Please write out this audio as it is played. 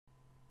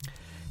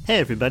Hey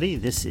everybody,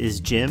 this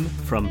is Jim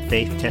from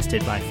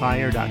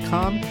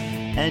FaithTestedByFire.com,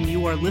 and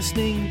you are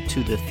listening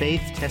to the Faith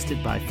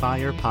Tested by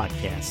Fire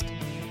podcast.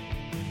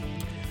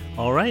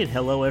 All right,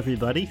 hello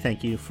everybody.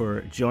 Thank you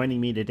for joining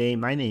me today.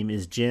 My name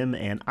is Jim,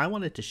 and I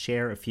wanted to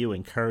share a few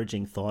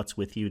encouraging thoughts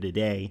with you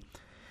today.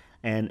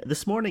 And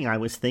this morning I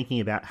was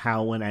thinking about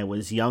how when I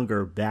was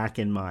younger, back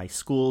in my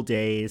school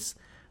days,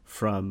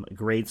 from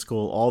grade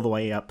school all the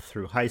way up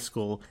through high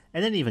school,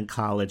 and then even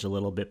college a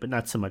little bit, but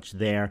not so much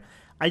there,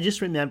 I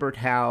just remembered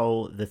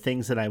how the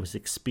things that I was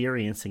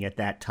experiencing at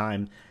that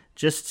time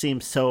just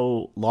seemed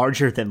so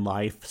larger than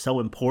life, so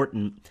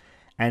important,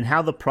 and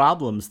how the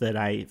problems that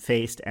I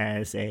faced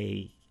as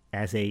a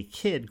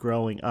kid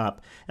growing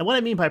up. And what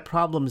I mean by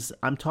problems,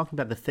 I'm talking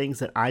about the things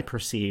that I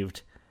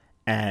perceived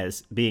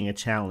as being a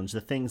challenge,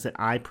 the things that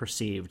I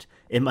perceived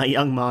in my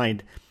young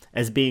mind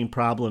as being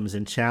problems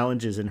and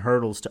challenges and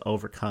hurdles to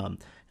overcome.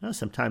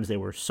 Sometimes they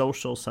were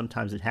social,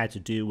 sometimes it had to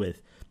do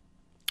with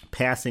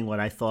passing what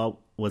I thought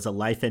was a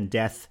life and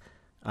death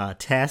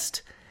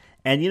test.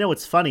 And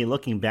it's funny,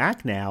 looking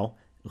back now,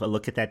 I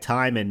look at that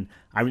time and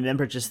I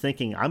remember just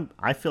thinking,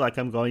 I feel like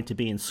I'm going to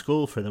be in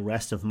school for the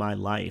rest of my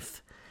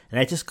life. And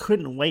I just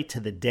couldn't wait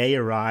till the day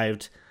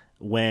arrived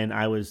when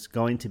I was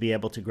going to be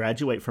able to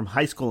graduate from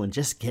high school and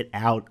just get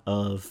out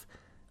of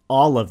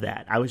all of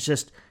that. I was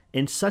just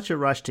in such a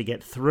rush to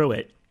get through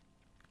it.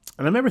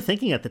 And I remember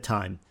thinking at the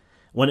time,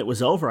 when it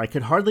was over, I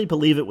could hardly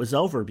believe it was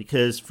over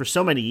because for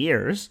so many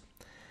years,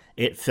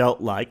 it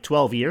felt like,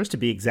 12 years to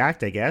be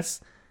exact, I guess,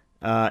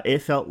 it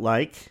felt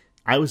like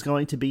I was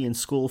going to be in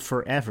school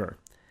forever.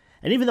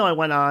 And even though I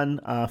went on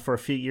for a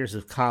few years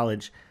of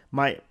college,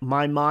 my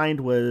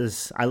mind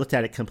was, I looked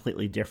at it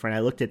completely different.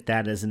 I looked at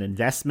that as an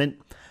investment,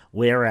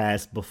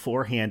 whereas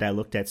beforehand I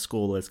looked at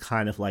school as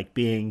kind of like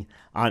being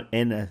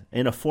in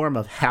a form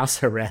of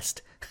house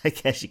arrest, I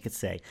guess you could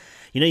say.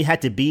 You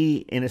had to be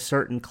in a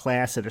certain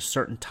class at a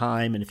certain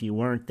time, and if you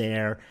weren't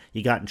there,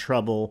 you got in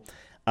trouble.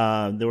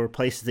 There were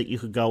places that you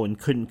could go and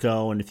couldn't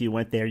go, and if you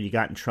went there, you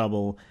got in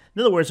trouble.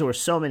 In other words, there were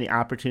so many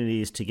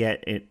opportunities to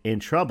get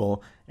in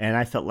trouble, and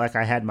I felt like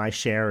I had my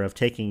share of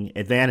taking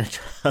advantage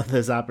of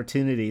those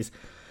opportunities.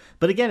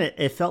 But again,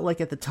 it felt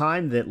like at the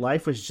time that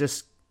life was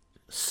just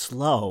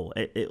slow.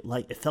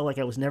 It felt like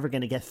I was never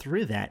going to get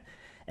through that.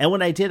 And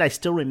when I did, I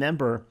still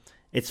remember.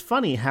 It's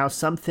funny how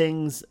some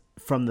things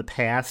from the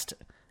past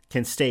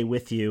can stay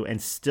with you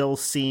and still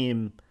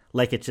seem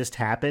like it just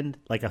happened,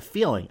 like a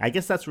feeling. I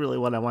guess that's really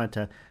what I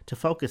wanted to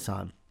focus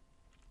on.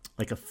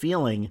 Like a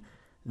feeling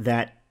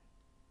that,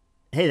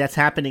 hey, that's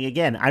happening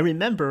again. I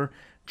remember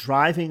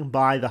driving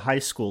by the high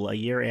school a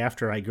year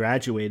after I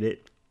graduated,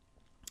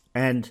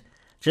 and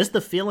just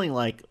the feeling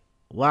like,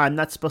 wow, I'm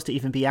not supposed to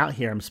even be out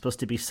here. I'm supposed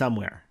to be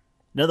somewhere.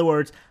 In other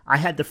words, I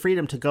had the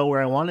freedom to go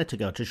where I wanted to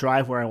go, to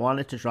drive where I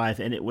wanted to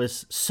drive, and it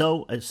was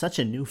such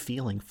a new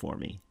feeling for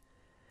me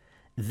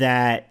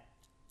that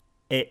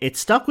it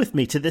stuck with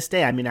me to this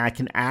day. I mean, I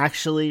can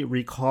actually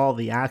recall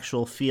the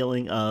actual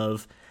feeling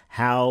of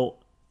how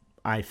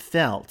I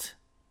felt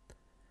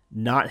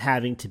not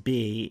having to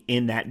be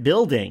in that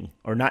building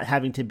or not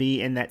having to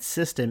be in that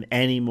system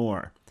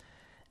anymore.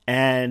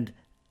 And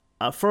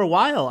for a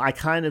while, I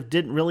kind of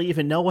didn't really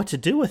even know what to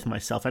do with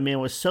myself. I mean, I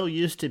was so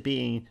used to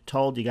being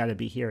told you got to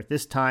be here at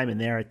this time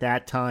and there at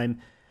that time.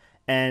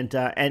 And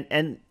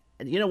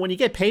when you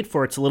get paid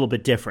for it, it's a little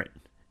bit different.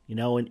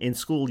 In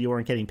school, you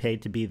weren't getting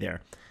paid to be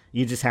there.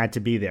 You just had to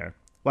be there.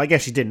 Well, I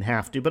guess you didn't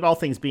have to, but all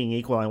things being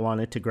equal, I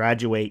wanted to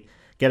graduate,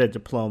 get a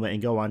diploma,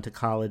 and go on to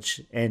college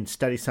and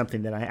study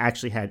something that I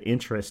actually had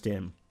interest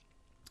in.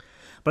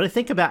 But I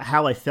think about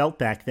how I felt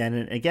back then,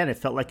 and again, it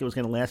felt like it was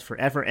going to last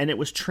forever, and it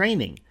was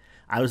training.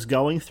 I was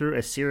going through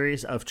a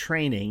series of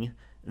training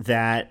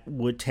that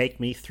would take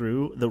me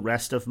through the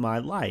rest of my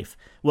life.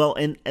 Well,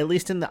 at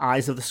least in the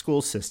eyes of the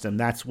school system,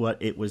 that's what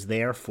it was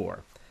there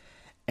for.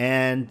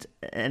 And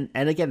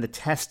again, the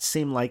tests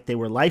seemed like they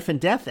were life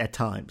and death at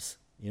times.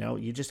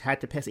 You just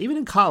had to pass. Even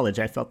in college,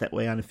 I felt that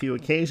way on a few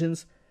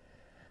occasions.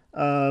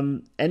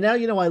 And now,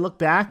 I look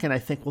back and I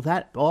think, well,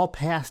 that all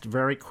passed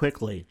very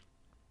quickly.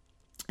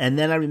 And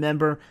then I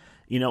remember,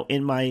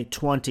 in my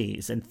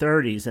 20s and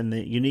 30s and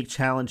the unique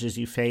challenges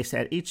you face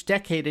at each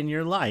decade in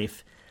your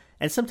life.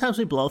 And sometimes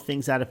we blow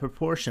things out of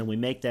proportion. We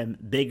make them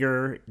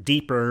bigger,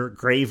 deeper,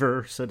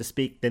 graver, so to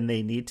speak, than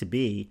they need to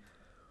be.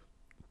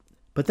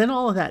 But then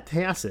all of that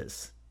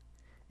passes.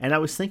 And I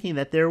was thinking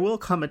that there will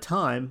come a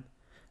time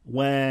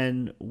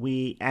when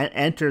we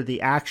enter the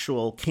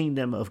actual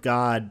kingdom of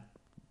God,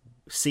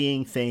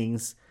 seeing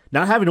things,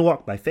 not having to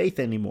walk by faith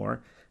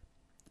anymore,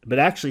 but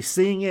actually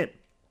seeing it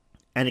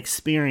and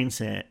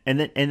experiencing it. And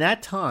then in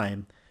that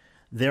time,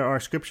 there are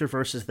scripture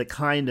verses that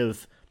kind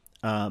of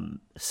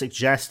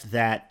suggest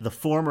that the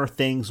former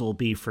things will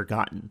be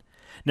forgotten.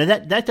 Now,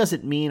 that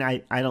doesn't mean,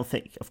 I don't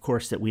think, of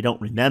course, that we don't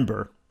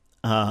remember,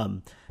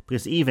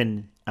 because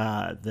even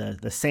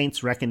the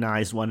saints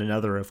recognized one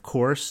another, of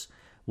course,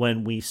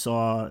 when we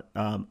saw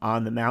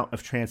on the Mount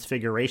of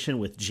Transfiguration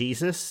with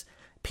Jesus,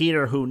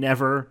 Peter, who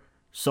never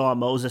saw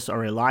Moses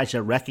or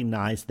Elijah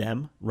recognize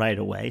them right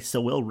away. So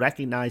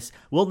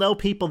we'll know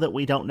people that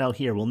we don't know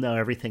here. We'll know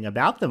everything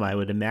about them, I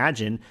would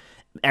imagine.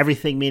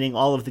 Everything meaning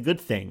all of the good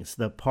things,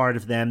 the part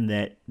of them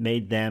that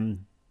made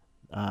them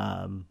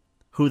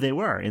who they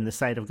were in the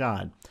sight of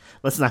God.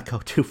 Let's not go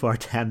too far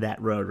down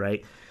that road,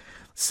 right?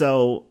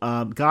 So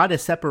God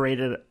has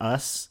separated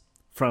us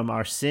from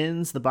our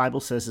sins. The Bible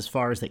says as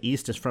far as the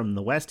east is from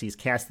the west, he's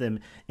cast them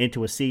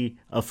into a sea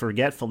of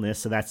forgetfulness.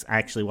 So that's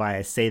actually why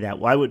I say that.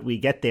 Why would we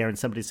get there and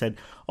somebody said,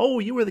 oh,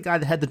 you were the guy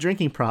that had the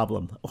drinking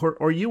problem,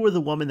 or you were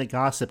the woman that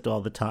gossiped all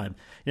the time?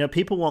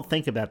 People won't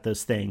think about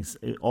those things.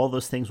 All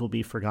those things will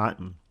be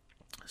forgotten.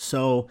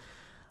 So,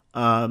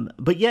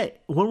 but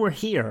yet when we're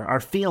here, our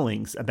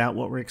feelings about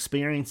what we're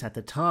experiencing at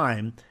the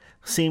time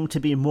seem to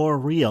be more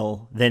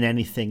real than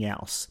anything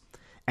else.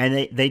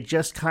 And they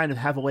just kind of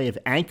have a way of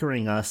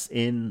anchoring us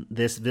in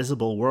this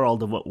visible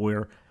world of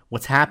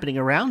what's happening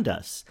around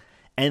us.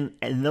 And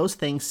those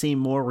things seem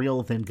more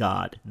real than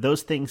God.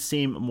 Those things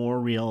seem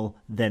more real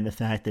than the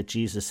fact that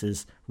Jesus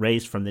is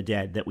raised from the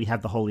dead, that we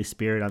have the Holy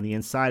Spirit on the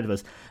inside of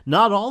us.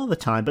 Not all of the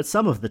time, but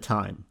some of the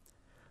time.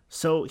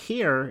 So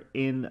here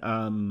in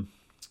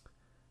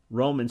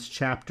Romans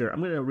chapter,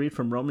 I'm going to read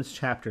from Romans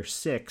chapter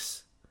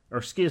 6, or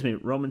excuse me,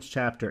 Romans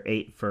chapter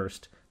 8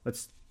 first.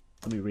 Let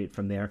me read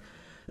from there.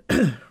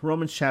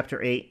 Romans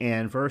chapter 8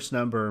 and verse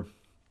number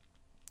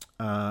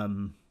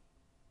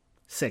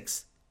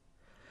 6.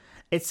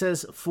 It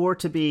says, "For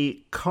to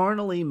be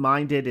carnally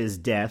minded is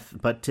death,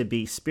 but to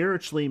be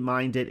spiritually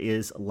minded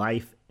is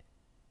life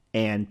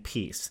and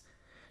peace."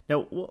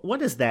 Now, what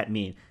does that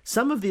mean?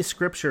 Some of these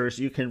scriptures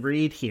you can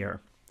read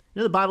here.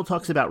 The Bible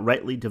talks about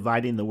rightly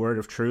dividing the word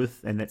of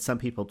truth, and that some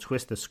people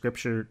twist the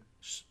scripture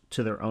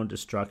to their own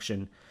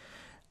destruction.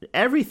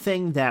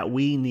 Everything that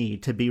we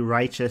need to be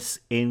righteous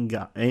in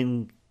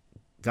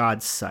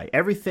God's sight,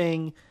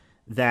 everything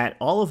that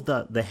all of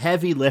the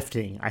heavy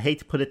lifting, I hate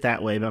to put it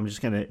that way, but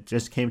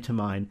just came to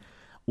mind,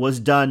 was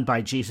done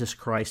by Jesus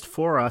Christ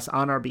for us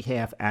on our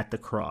behalf at the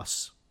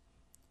cross.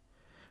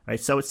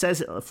 Right? So it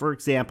says, for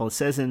example, it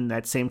says in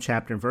that same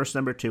chapter in verse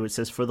number 2, it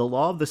says, "For the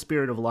law of the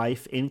Spirit of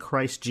life in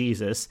Christ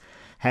Jesus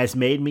has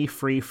made me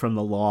free from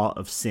the law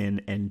of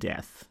sin and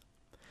death."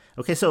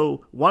 Okay,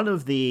 so one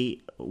of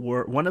the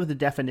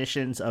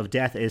definitions of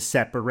death is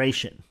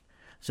separation.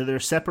 So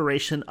there's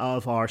separation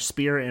of our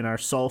spirit and our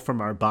soul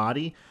from our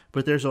body,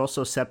 but there's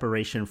also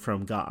separation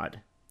from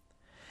God.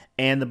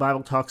 And the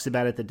Bible talks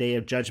about at the day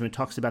of judgment,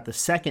 talks about the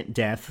second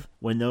death,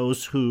 when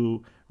those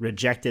who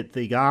rejected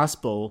the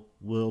gospel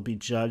will be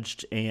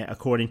judged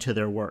according to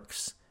their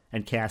works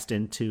and cast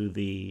into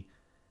the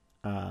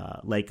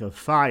lake of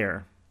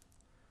fire.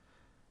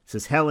 It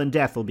says, hell and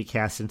death will be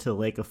cast into the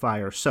lake of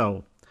fire.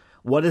 So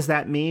what does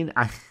that mean?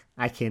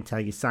 I can't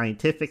tell you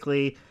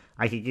scientifically.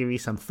 I could give you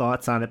some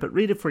thoughts on it, but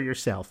read it for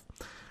yourself.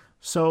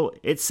 So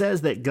it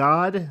says that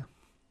God,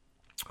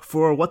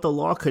 for what the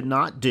law could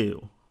not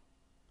do,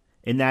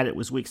 in that it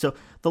was weak. So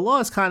the law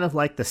is kind of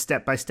like the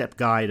step-by-step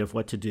guide of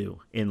what to do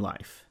in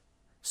life.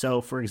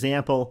 So, for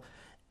example,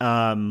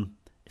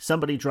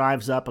 somebody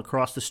drives up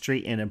across the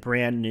street in a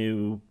brand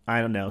new,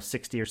 I don't know,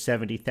 $60,000 or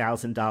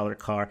 $70,000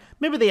 car.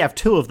 Maybe they have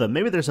two of them.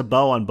 Maybe there's a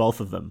bow on both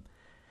of them.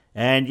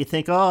 And you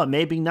think, oh, it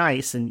may be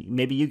nice. And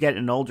maybe you get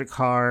an older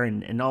car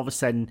and all of a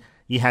sudden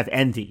you have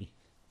envy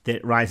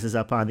that rises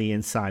up on the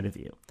inside of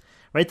you.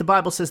 Right? The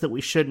Bible says that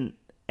we shouldn't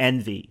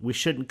envy. We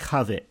shouldn't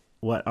covet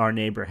what our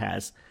neighbor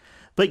has.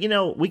 But,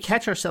 we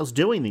catch ourselves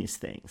doing these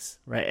things,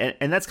 right?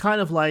 And that's kind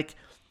of like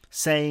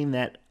saying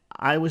that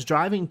I was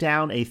driving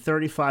down a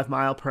 35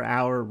 mile per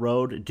hour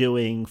road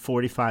doing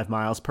 45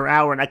 miles per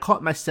hour, and I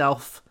caught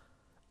myself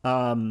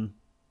going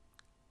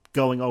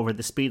over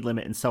the speed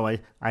limit, and so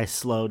I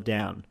slowed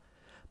down.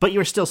 But you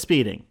were still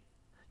speeding.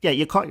 Yeah,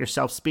 you caught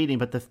yourself speeding,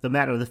 but the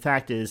matter of the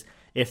fact is,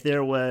 if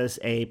there was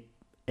a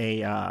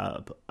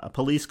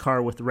police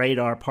car with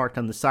radar parked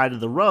on the side of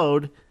the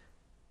road,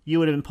 you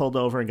would have been pulled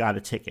over and got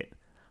a ticket.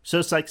 So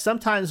it's like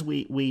sometimes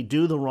we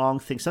do the wrong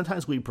thing.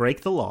 Sometimes we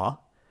break the law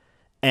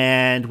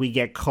and we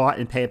get caught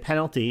and pay a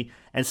penalty.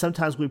 And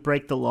sometimes we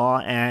break the law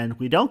and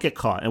we don't get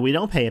caught and we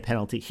don't pay a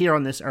penalty here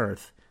on this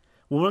earth.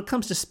 Well, when it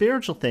comes to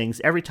spiritual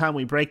things, every time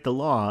we break the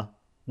law,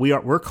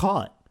 we're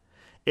caught.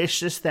 It's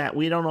just that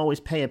we don't always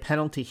pay a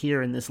penalty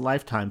here in this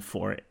lifetime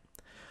for it.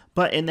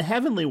 But in the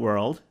heavenly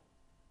world,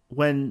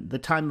 when the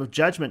time of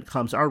judgment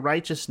comes, our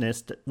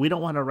righteousness, we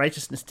don't want our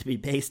righteousness to be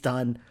based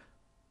on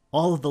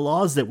all of the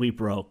laws that we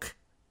broke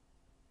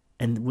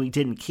and we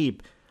didn't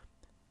keep.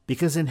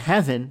 Because in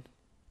heaven,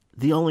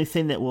 the only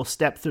thing that will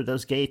step through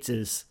those gates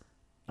is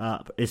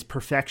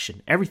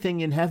perfection. Everything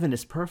in heaven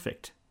is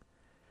perfect.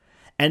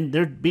 And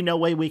there'd be no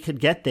way we could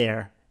get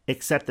there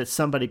except that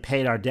somebody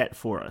paid our debt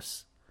for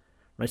us.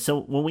 Right?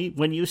 So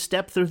when you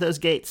step through those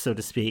gates, so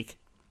to speak,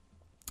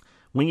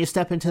 when you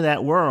step into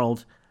that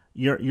world,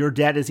 your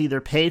debt is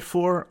either paid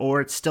for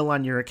or it's still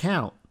on your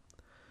account.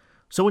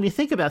 So when you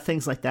think about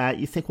things like that,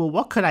 you think, well,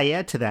 what could I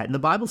add to that? And the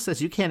Bible says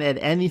you can't add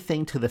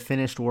anything to the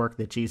finished work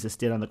that Jesus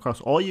did on the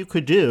cross. All you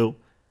could do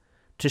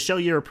to show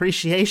your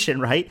appreciation,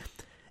 right,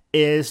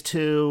 is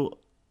to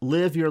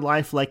live your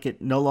life like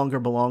it no longer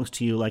belongs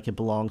to you, like it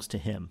belongs to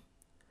him.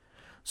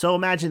 So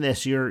imagine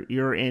this,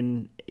 you're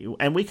in,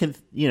 and we can,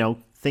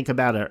 think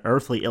about an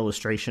earthly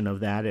illustration of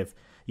that. If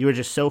you were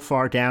just so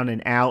far down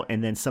and out,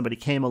 and then somebody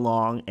came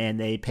along and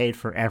they paid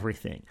for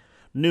everything.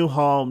 New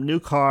home, new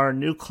car,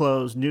 new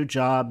clothes, new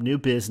job, new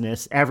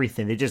business,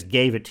 everything. They just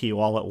gave it to you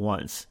all at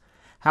once.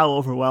 How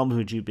overwhelmed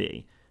would you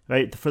be?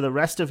 Right? For the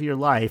rest of your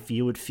life,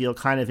 you would feel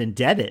kind of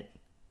indebted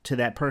to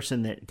that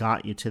person that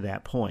got you to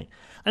that point.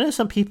 I know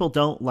some people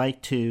don't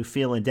like to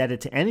feel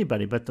indebted to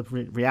anybody, but the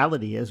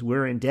reality is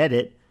we're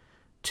indebted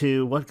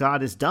to what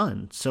God has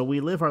done. So we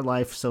live our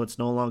life so it's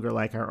no longer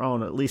like our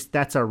own. At least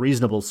that's our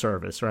reasonable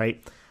service,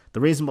 right?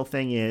 The reasonable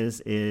thing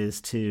is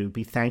to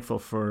be thankful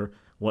for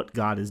what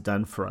God has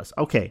done for us.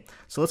 Okay,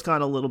 so let's go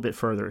on a little bit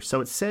further.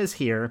 So it says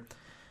here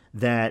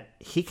that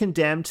he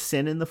condemned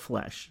sin in the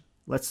flesh.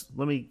 Let's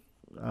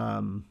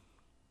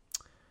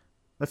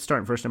start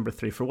in verse number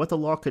 3. For what the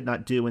law could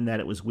not do in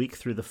that it was weak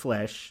through the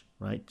flesh,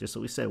 right? Just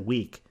so we said,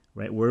 weak,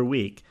 right? We're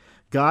weak.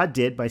 God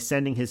did by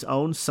sending his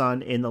own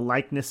Son in the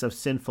likeness of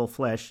sinful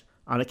flesh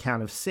on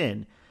account of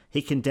sin.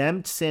 He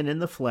condemned sin in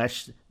the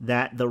flesh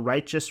that the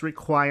righteous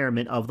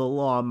requirement of the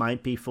law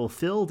might be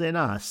fulfilled in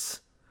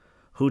us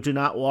who do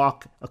not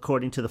walk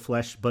according to the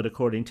flesh, but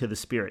according to the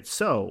Spirit.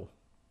 So,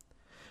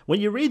 when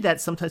you read that,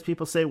 sometimes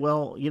people say,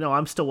 well,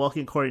 I'm still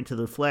walking according to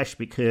the flesh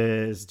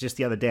because just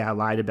the other day I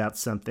lied about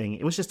something.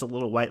 It was just a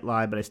little white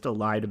lie, but I still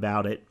lied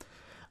about it.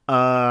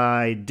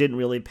 I didn't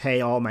really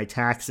pay all my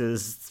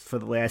taxes for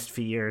the last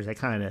few years. I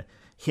kind of,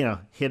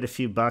 hit a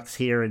few bucks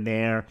here and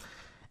there.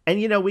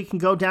 And, we can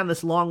go down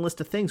this long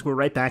list of things. We're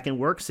right back in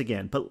works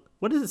again. But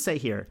what does it say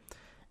here?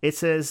 It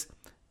says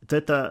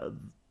that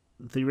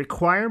the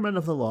requirement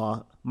of the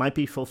law might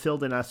be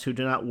fulfilled in us who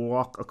do not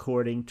walk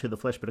according to the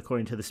flesh, but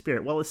according to the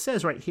Spirit. Well, it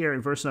says right here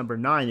in verse number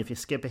 9, if you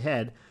skip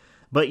ahead,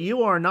 but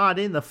you are not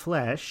in the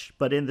flesh,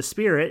 but in the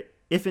Spirit,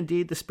 if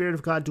indeed the Spirit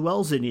of God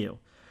dwells in you.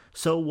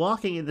 So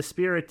walking in the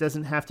Spirit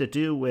doesn't have to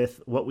do with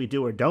what we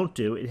do or don't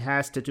do. It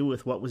has to do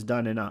with what was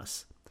done in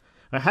us.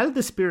 Now, how did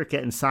the Spirit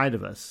get inside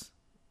of us?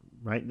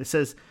 Right? It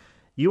says,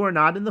 you are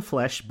not in the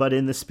flesh, but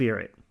in the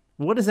Spirit.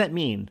 What does that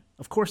mean?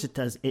 Of course it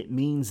does. It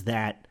means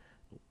that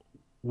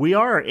we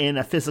are in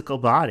a physical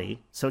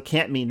body, so it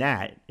can't mean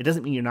that. It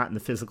doesn't mean you're not in the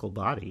physical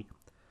body.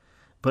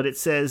 But it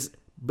says,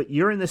 but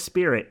you're in the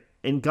Spirit.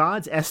 In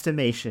God's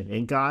estimation,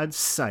 in God's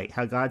sight,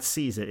 how God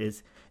sees it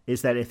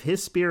is that if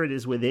his Spirit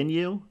is within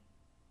you,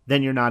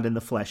 then you're not in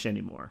the flesh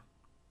anymore.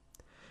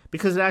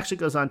 Because it actually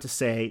goes on to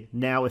say,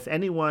 now if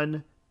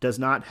anyone does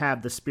not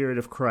have the Spirit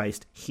of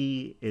Christ,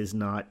 he is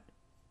not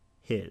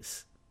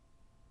his.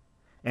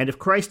 And if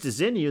Christ is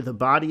in you, the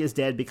body is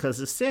dead because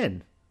of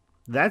sin.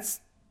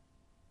 That's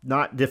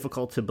not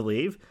difficult to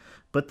believe,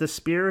 but the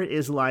Spirit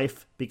is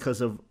life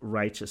because of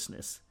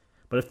righteousness.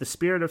 But if the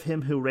Spirit of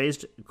him who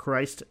raised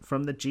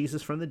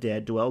Jesus from the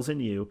dead dwells in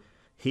you,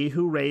 he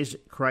who raised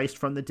Christ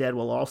from the dead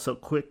will also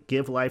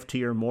give life to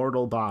your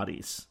mortal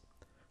bodies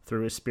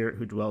through his Spirit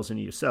who dwells in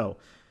you. So,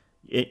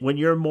 when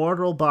your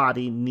mortal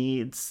body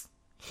needs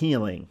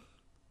healing,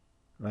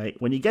 right?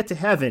 When you get to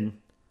heaven,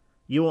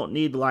 you won't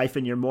need life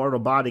in your mortal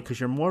body because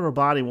your mortal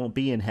body won't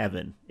be in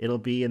heaven. It'll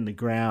be in the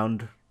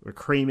ground or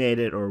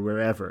cremated or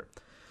wherever.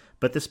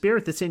 But the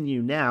Spirit that's in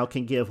you now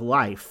can give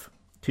life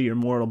to your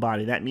mortal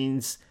body. That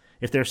means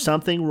if there's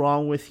something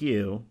wrong with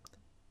you,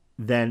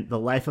 then the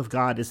life of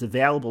God is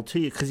available to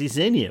you because he's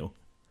in you.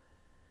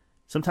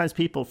 Sometimes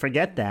people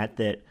forget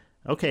that,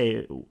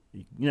 okay,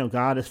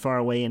 God is far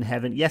away in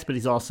heaven. Yes, but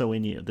he's also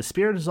in you. The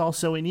Spirit is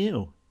also in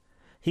you.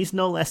 He's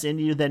no less in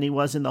you than he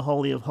was in the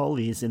Holy of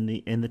Holies in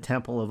the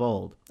temple of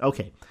old.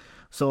 Okay,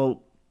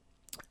 so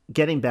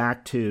getting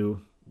back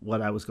to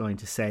what I was going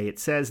to say, it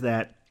says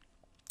that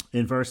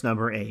in verse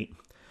number 8,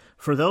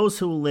 for those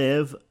who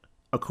live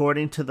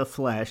according to the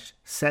flesh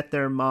set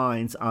their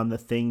minds on the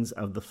things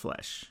of the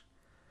flesh.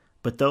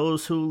 But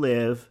those who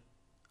live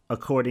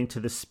according to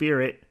the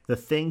Spirit, the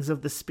things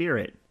of the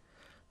Spirit.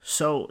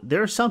 So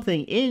there's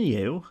something in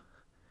you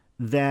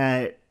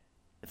that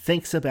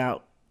thinks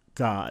about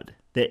God,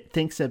 that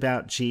thinks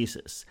about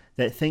Jesus,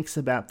 that thinks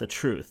about the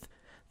truth.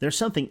 There's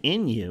something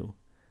in you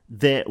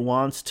that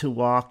wants to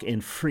walk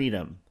in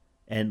freedom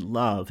and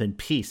love and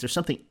peace. There's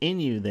something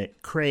in you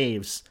that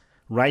craves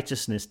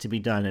righteousness to be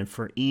done and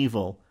for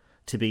evil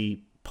to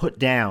be put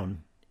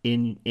down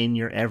in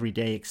your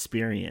everyday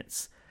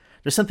experience.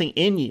 There's something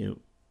in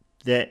you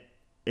that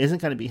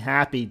isn't going to be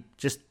happy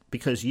just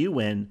because you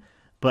win,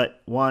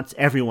 but wants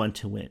everyone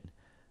to win.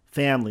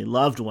 Family,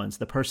 loved ones,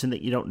 the person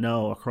that you don't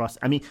know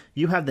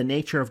you have the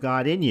nature of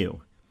God in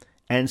you.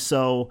 And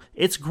so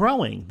it's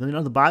growing.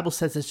 The Bible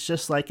says it's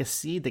just like a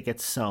seed that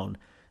gets sown.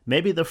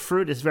 Maybe the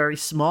fruit is very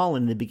small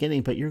in the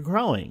beginning, but you're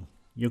growing.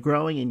 You're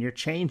growing and you're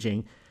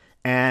changing.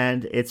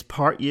 And it's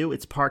part you,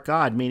 it's part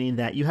God, meaning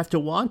that you have to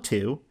want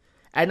to.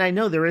 And I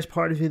know there is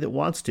part of you that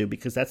wants to,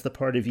 because that's the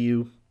part of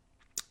you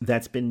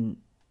that's been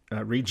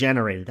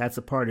regenerated. That's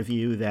a part of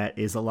you that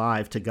is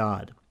alive to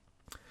God.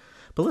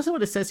 But listen to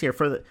what it says here.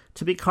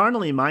 To be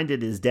carnally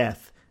minded is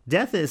death.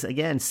 Death is,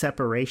 again,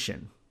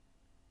 separation.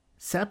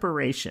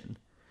 separation.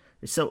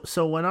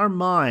 So when our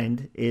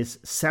mind is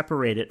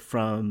separated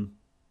from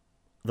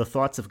the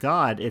thoughts of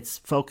God, it's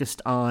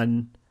focused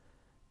on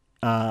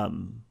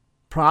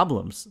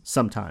problems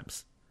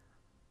sometimes,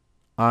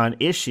 on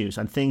issues,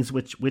 on things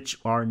which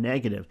are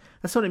negative.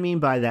 That's what I mean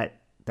by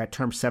that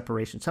term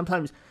separation.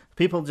 Sometimes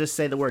people just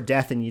say the word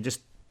death and you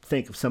just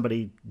think of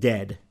somebody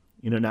dead,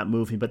 not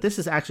moving. But this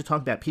is actually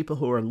talking about people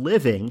who are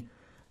living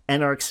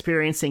and are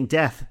experiencing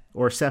death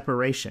or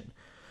separation.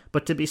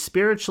 But to be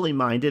spiritually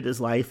minded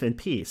is life and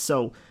peace.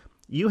 So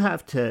you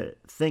have to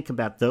think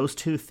about those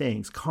two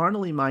things.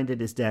 Carnally minded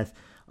is death.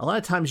 A lot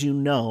of times you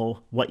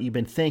know what you've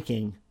been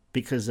thinking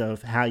because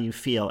of how you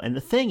feel. And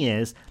the thing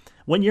is,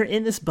 when you're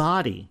in this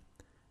body,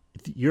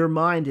 your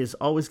mind is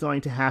always going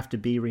to have to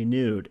be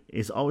renewed,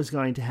 is always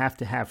going to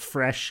have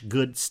fresh,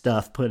 good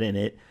stuff put in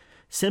it,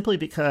 simply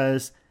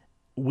because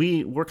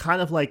we're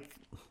kind of like,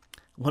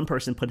 one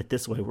person put it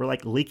this way, we're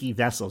like leaky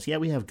vessels. Yeah,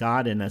 we have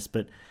God in us,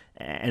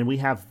 and we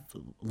have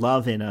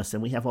love in us,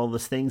 and we have all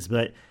those things,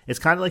 but it's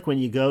kind of like when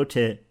you go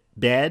to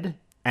bed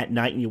at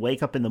night and you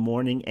wake up in the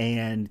morning,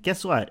 and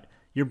guess what?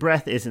 Your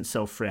breath isn't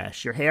so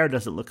fresh. Your hair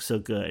doesn't look so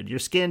good. Your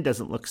skin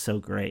doesn't look so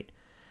great,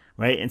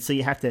 right? And so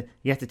you have to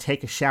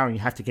take a shower and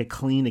you have to get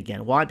clean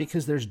again. Why?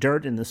 Because there's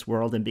dirt in this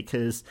world, and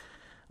because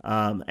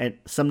and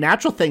some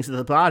natural things of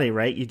the body,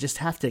 right? You just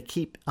have to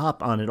keep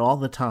up on it all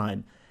the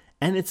time.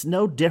 And it's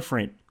no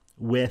different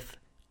with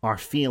our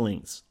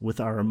feelings, with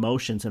our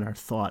emotions and our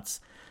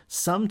thoughts.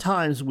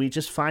 Sometimes we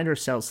just find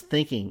ourselves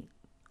thinking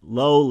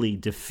lowly,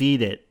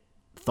 defeated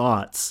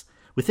thoughts.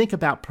 We think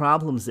about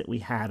problems that we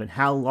have and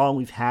how long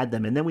we've had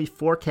them, and then we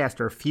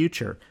forecast our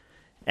future.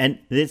 And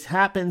this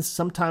happens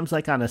sometimes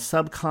like on a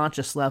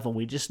subconscious level.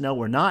 We just know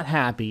we're not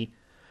happy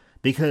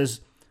because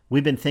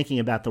we've been thinking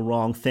about the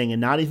wrong thing and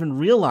not even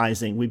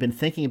realizing we've been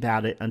thinking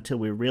about it until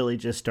we really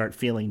just start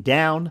feeling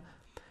down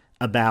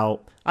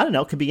about, I don't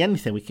know, it could be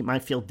anything. We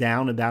might feel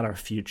down about our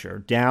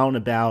future, down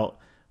about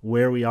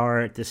where we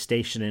are at this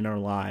station in our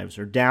lives,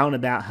 or down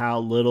about how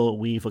little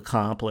we've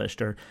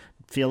accomplished, or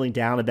feeling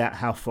down about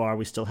how far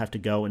we still have to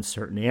go in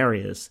certain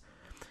areas.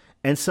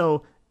 And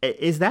so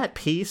is that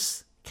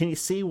peace? Can you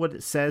see what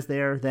it says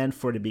there then?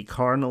 For to be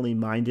carnally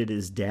minded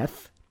is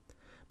death,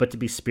 but to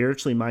be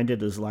spiritually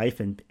minded is life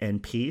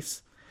and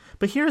peace.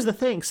 But here's the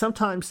thing.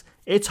 Sometimes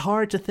it's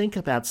hard to think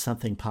about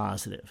something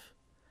positive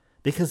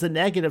because the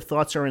negative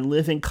thoughts are in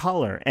living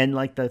color, and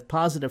like the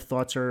positive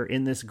thoughts are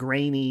in this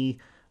grainy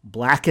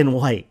black and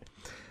white.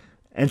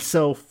 And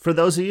so for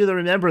those of you that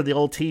remember the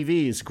old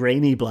TVs,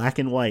 grainy black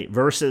and white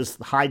versus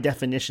high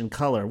definition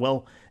color,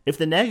 well, if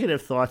the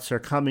negative thoughts are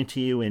coming to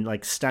you in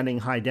like stunning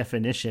high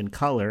definition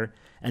color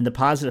and the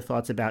positive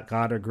thoughts about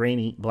God are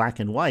grainy black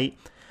and white,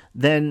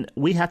 then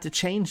we have to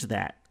change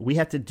that. We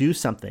have to do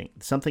something.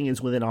 Something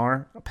is within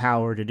our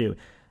power to do.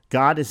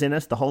 God is in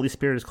us. The Holy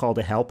Spirit is called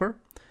a helper.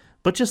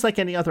 But just like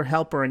any other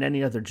helper in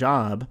any other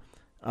job,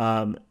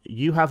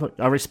 you have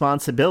a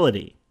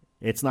responsibility.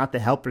 It's not the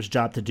helper's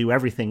job to do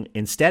everything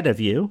instead of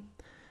you.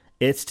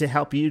 It's to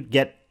help you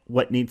get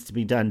what needs to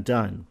be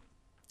done.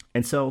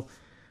 And so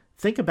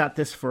think about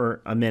this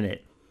for a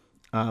minute.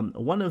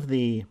 One of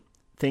the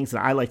things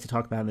that I like to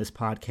talk about in this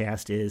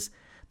podcast is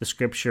the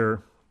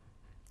scripture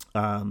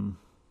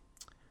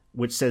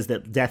which says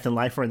that death and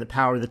life are in the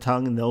power of the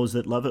tongue, and those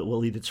that love it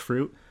will eat its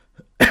fruit.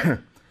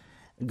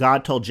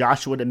 God told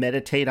Joshua to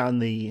meditate on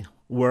the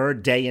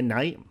word day and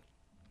night.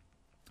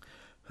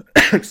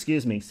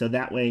 Excuse me. So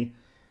that way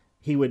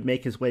he would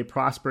make his way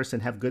prosperous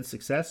and have good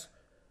success.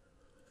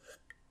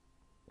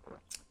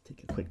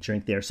 Take a quick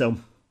drink there. So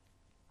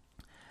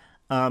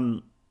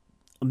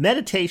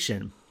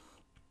meditation,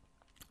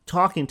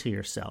 talking to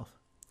yourself.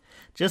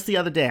 Just the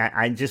other day,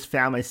 I just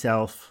found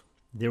myself,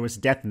 there was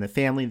death in the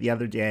family the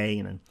other day,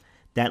 and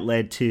that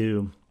led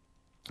to,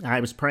 I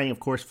was praying, of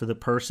course, for the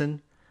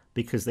person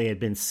because they had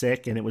been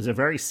sick, and it was a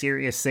very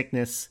serious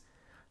sickness,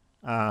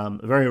 a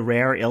very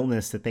rare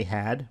illness that they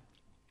had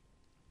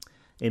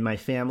in my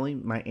family,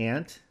 my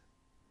aunt.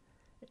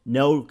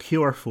 No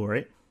cure for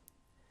it.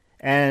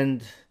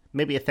 And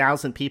maybe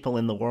 1,000 people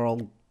in the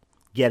world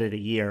get it a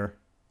year,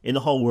 in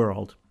the whole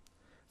world.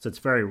 So it's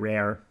very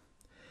rare.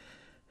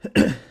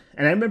 And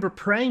I remember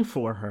praying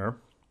for her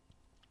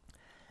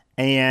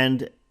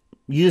and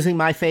using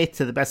my faith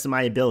to the best of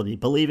my ability,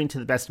 believing to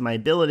the best of my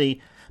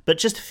ability, but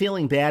just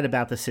feeling bad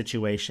about the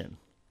situation.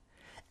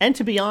 And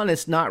to be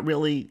honest, not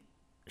really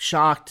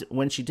shocked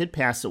when she did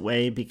pass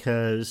away,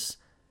 because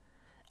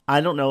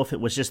I don't know if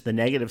it was just the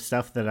negative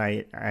stuff that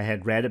I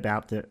had read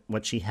about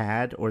what she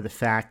had, or the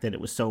fact that it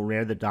was so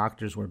rare the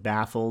doctors were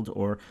baffled,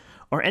 or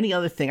any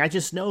other thing. I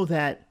just know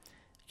that,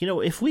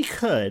 if we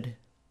could,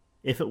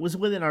 if it was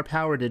within our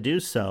power to do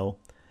so,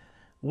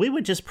 we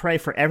would just pray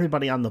for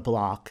everybody on the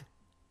block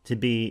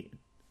to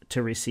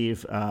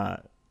receive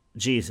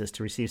Jesus,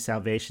 to receive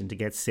salvation, to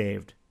get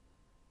saved.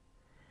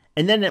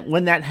 And then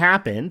when that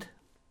happened,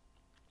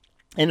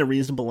 in a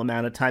reasonable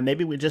amount of time,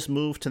 maybe we just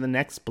move to the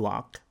next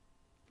block.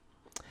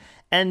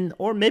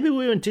 Or maybe we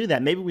wouldn't do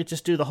that. Maybe we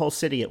just do the whole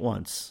city at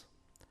once,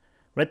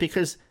 right?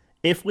 Because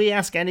if we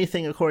ask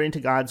anything according to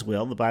God's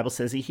will, the Bible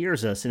says he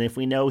hears us. And if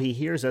we know he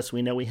hears us,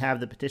 we know we have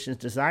the petitions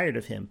desired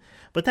of him.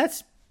 But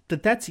that's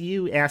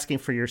you asking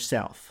for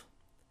yourself.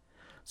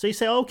 So you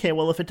say, okay,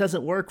 well, if it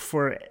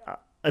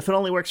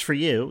only works for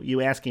you,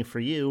 you asking for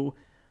you,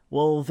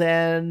 well,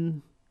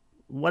 then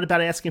what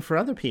about asking for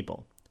other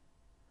people?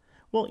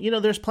 Well,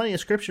 there's plenty of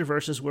scripture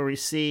verses where we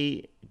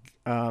see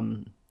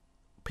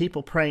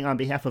people praying on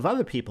behalf of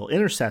other people,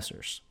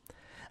 intercessors,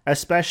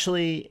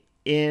 especially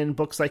in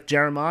books like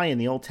Jeremiah in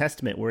the Old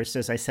Testament, where it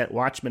says, I set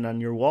watchmen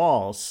on your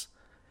walls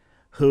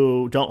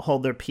who don't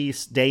hold their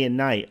peace day and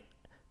night.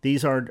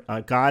 These are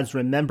God's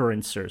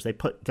remembrancers. They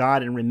put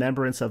God in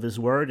remembrance of his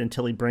word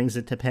until he brings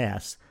it to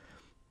pass.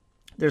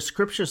 There's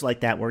scriptures like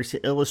that where we see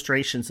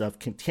illustrations of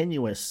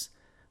continuous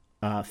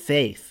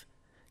faith,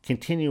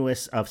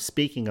 continuous of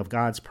speaking of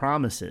God's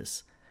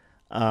promises.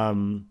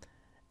 And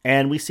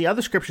we see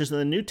other scriptures in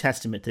the New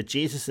Testament that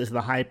Jesus is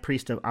the high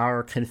priest of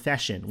our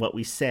confession, what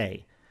we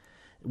say.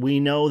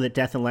 We know that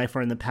death and life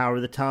are in the power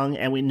of the tongue,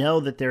 and we know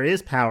that there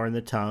is power in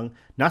the tongue,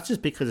 not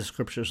just because of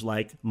scriptures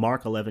like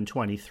Mark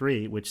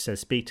 11:23, which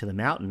says, speak to the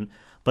mountain,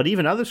 but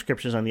even other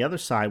scriptures on the other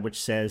side,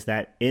 which says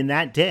that in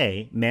that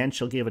day, man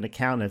shall give an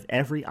account of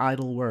every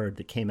idle word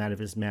that came out of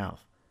his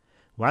mouth.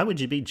 Why would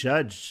you be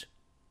judged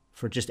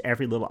for just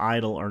every little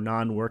idle or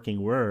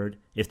non-working word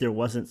if there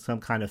wasn't some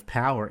kind of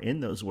power in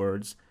those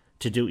words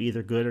to do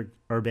either good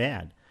or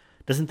bad?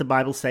 Doesn't the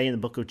Bible say in the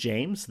book of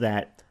James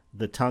that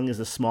the tongue is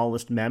the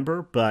smallest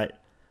member,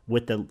 but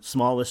with the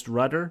smallest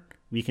rudder,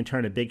 we can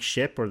turn a big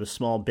ship, or the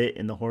small bit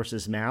in the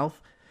horse's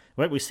mouth?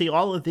 Right? We see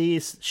all of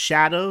these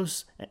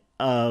shadows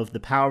of the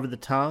power of the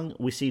tongue.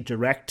 We see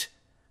direct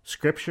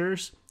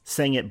scriptures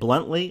saying it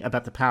bluntly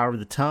about the power of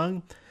the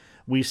tongue.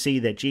 We see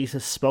that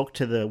Jesus spoke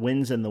to the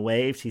winds and the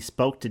waves. He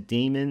spoke to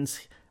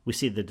demons. We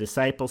see the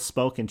disciples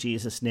spoke in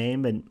Jesus'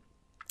 name,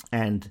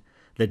 and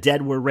the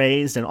dead were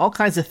raised, and all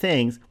kinds of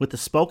things with the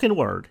spoken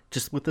word,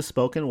 just with the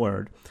spoken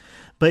word.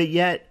 But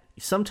yet,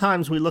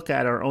 sometimes we look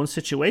at our own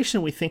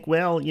situation, we think,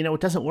 well,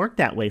 it doesn't work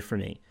that way for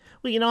me.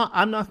 Well,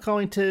 I'm not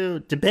going to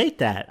debate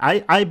that.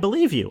 I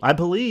believe you. I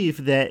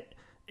believe that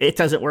it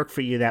doesn't work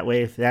for you that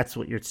way if that's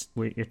what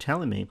you're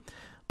telling me.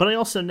 But I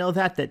also know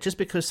that just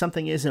because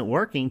something isn't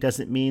working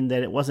doesn't mean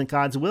that it wasn't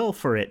God's will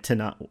for it to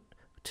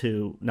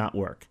not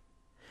work.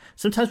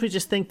 Sometimes we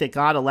just think that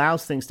God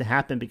allows things to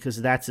happen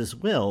because that's his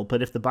will.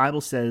 But if the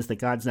Bible says that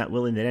God's not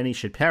willing that any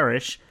should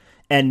perish,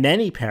 and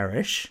many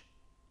perish,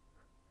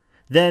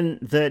 then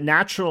the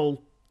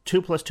natural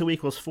 2 +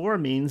 2 = 4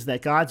 means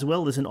that God's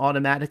will isn't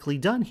automatically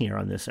done here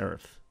on this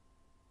earth.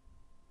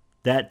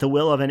 That the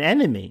will of an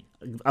enemy,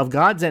 of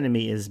God's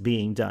enemy, is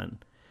being done.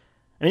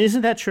 I mean,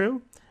 isn't that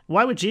true?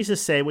 Why would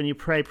Jesus say, when you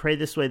pray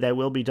this way, thy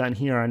will be done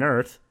here on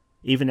earth,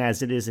 even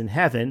as it is in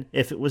heaven,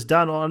 if it was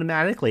done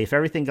automatically? If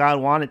everything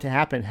God wanted to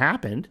happen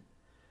happened,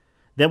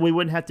 then we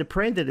wouldn't have to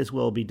pray that his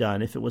will be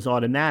done if it was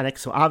automatic.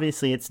 So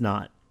obviously it's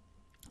not.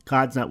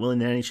 God's not willing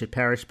that any should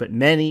perish, but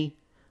many.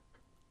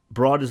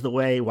 Broad is the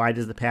way, wide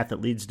is the path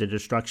that leads to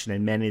destruction,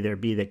 and many there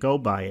be that go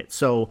by it.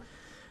 So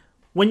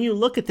when you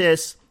look at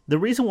this, the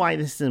reason why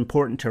this is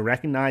important to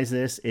recognize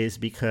this is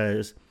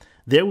because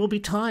there will be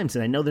times,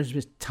 and I know there's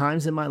been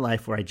times in my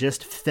life where I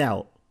just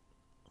felt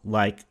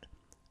like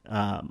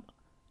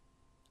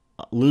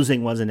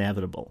losing was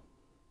inevitable.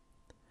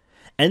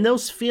 And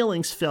those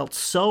feelings felt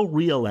so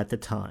real at the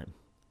time.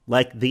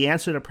 Like the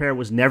answer to prayer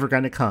was never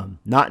going to come,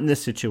 not in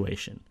this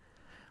situation.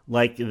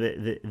 Like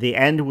the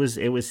end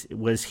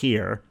was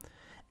here.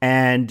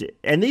 And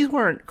these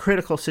weren't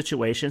critical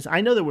situations.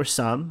 I know there were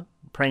some,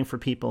 praying for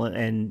people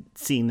and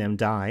seeing them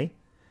die.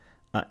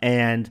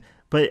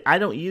 But I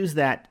don't use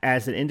that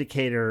as an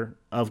indicator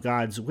of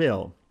God's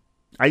will.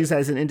 I use that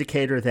as an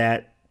indicator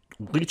that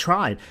we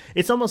tried.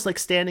 It's almost like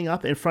standing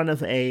up in front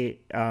of a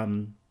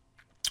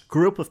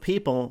group of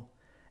people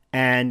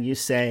and you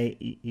say,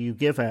 you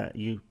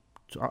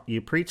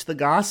preach the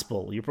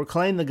gospel, you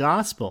proclaim the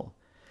gospel,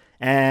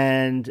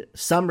 and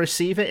some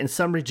receive it and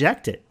some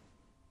reject it.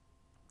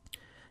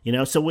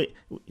 So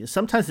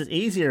sometimes it's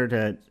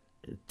easier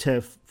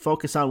to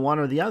focus on one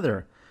or the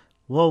other.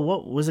 Well,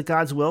 what was it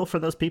God's will for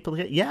those people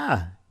to get?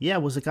 Yeah.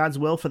 Was it God's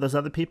will for those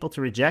other people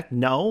to reject?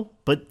 No,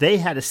 but they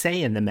had a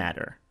say in the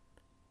matter.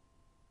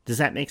 Does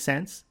that make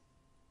sense?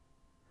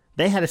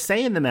 They had a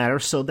say in the matter,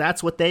 so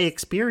that's what they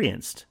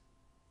experienced.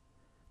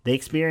 They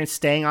experienced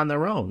staying on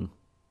their own,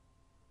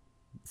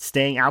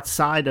 staying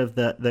outside of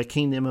the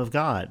kingdom of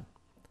God.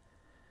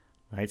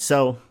 Right?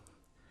 So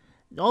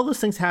all those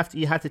things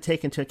you have to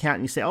take into account,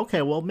 and you say,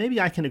 okay, well, maybe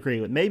I can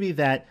agree with maybe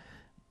that.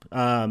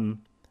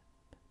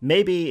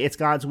 Maybe it's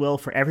God's will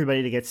for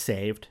everybody to get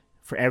saved,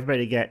 for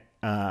everybody to get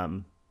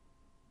to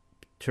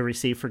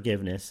receive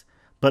forgiveness,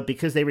 but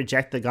because they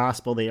reject the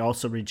gospel, they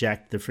also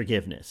reject the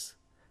forgiveness.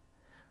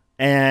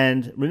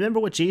 And remember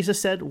what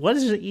Jesus said? What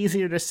is it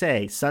easier to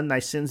say? Son, thy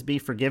sins be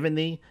forgiven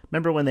thee.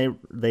 Remember when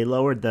they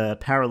lowered the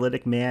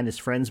paralytic man? His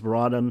friends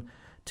brought him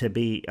to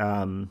be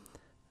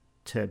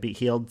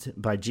healed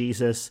by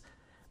Jesus,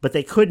 but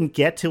they couldn't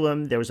get to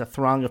him. There was a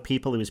throng of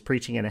people. He was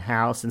preaching in a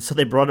house, and so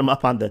they brought him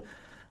up on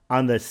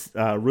on this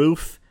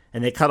roof,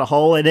 and they cut a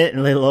hole in it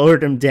and they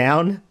lowered him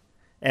down.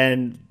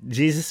 And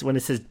Jesus, when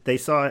it says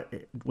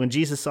when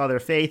Jesus saw their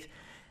faith,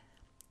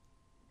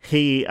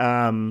 he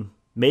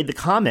made the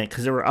comment,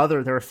 because there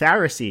were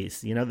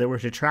Pharisees, there were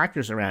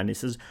detractors around. He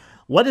says,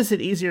 "What is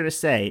it easier to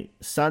say,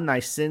 son, thy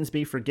sins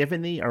be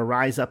forgiven thee, or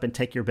rise up and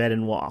take your bed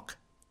and walk?"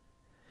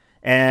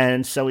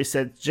 And so he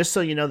said, just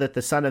so you know that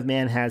the Son of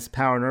Man has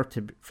power on earth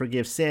to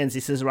forgive sins, he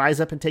says, rise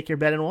up and take your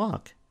bed and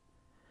walk.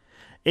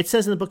 It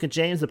says in the book of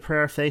James, the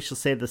prayer of faith shall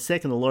save the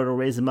sick, and the Lord will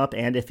raise him up,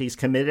 and if he's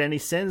committed any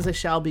sins, they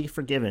shall be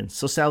forgiven.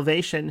 So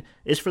salvation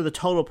is for the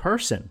total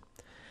person.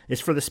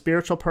 It's for the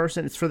spiritual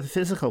person. It's for the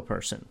physical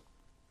person.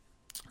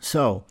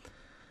 So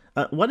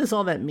what does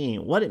all that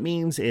mean? What it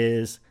means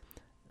is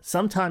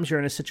sometimes you're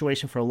in a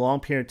situation for a long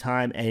period of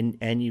time,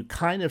 and you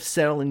kind of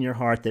settle in your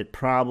heart that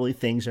probably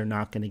things are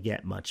not going to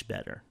get much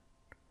better.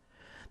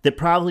 That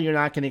probably you're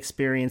not going to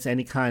experience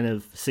any kind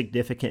of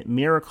significant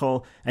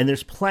miracle, and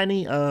there's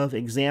plenty of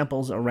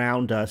examples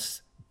around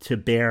us to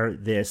bear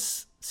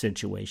this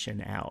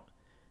situation out.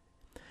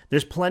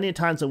 There's plenty of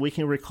times that we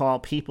can recall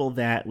people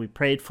that we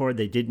prayed for,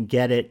 they didn't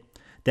get it,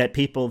 that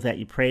people that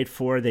you prayed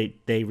for,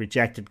 they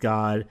rejected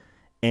God,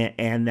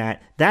 and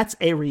that's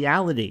a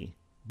reality.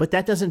 But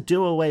that doesn't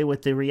do away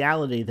with the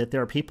reality that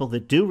there are people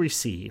that do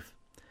receive.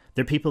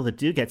 There are people that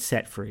do get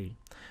set free.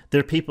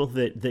 There are people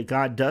that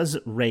God does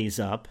raise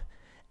up.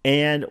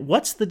 And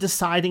what's the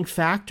deciding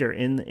factor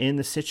in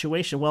the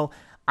situation? Well,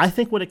 I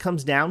think what it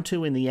comes down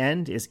to in the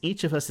end is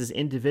each of us as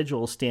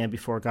individuals stand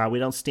before God. We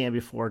don't stand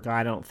before God,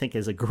 I don't think,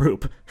 as a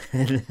group.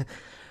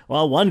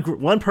 Well,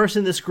 one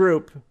person in this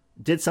group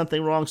did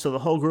something wrong, so the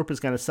whole group is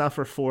going to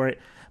suffer for it.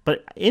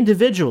 But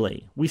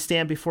individually, we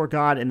stand before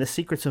God, and the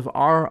secrets of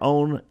our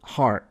own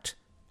heart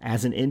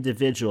as an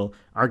individual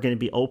are going to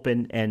be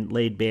open and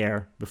laid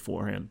bare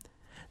before him.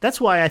 That's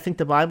why I think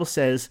the Bible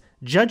says,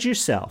 judge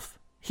yourself.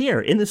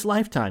 Here, in this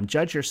lifetime,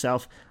 judge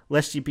yourself,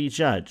 lest you be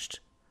judged,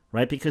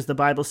 right? Because the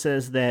Bible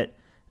says that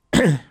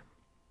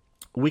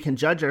we can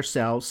judge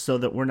ourselves so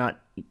that we're not,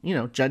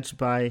 judged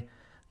by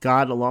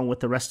God along with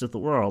the rest of the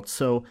world.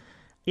 So,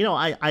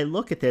 I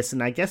look at this,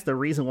 and I guess the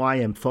reason why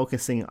I'm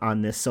focusing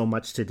on this so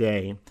much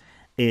today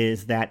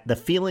is that the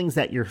feelings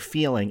that you're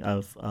feeling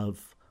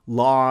of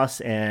loss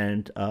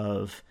and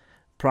of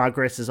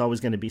progress is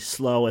always going to be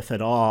slow, if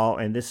at all,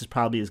 and this is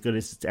probably as good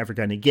as it's ever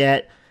going to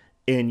get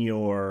in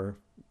your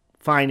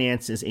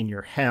finances, in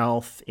your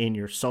health, in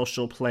your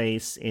social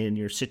place, in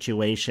your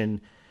situation,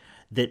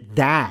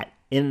 that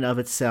in and of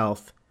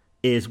itself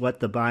is what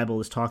the Bible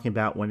is talking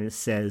about when it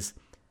says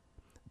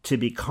to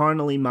be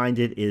carnally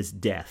minded is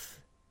death.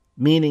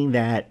 Meaning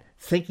that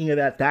thinking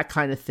about that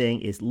kind of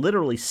thing is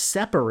literally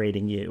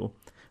separating you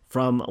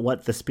from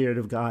what the Spirit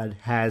of God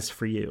has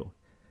for you.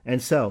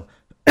 And so,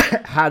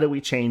 how do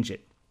we change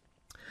it?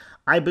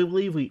 I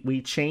believe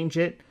we change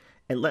it,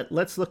 and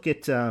let's look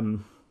at,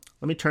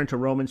 let me turn to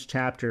Romans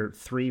chapter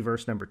 3,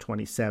 verse number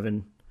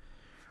 27.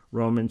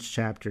 Romans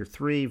chapter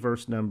 3,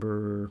 verse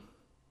number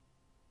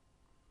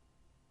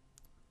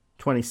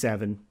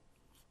 27.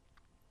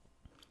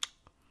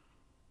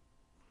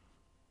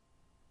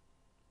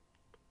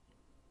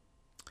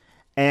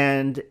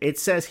 And it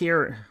says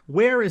here,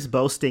 where is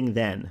boasting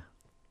then?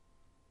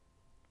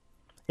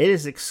 It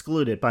is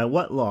excluded. By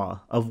what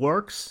law? Of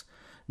works?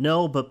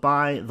 No, but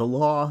by the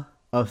law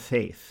of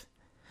faith.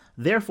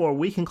 Therefore,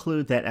 we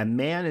conclude that a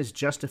man is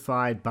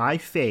justified by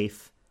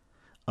faith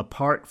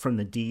apart from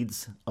the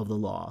deeds of the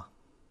law.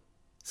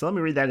 So let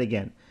me read that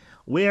again.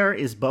 Where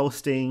is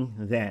boasting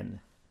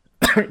then?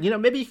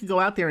 Maybe you could go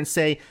out there and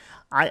say,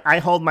 I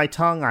hold my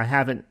tongue. I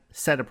haven't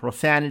said a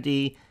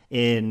profanity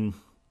in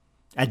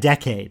a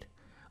decade.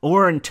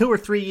 Or in 2 or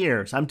 3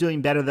 years, I'm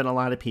doing better than a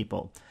lot of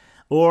people.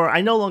 Or I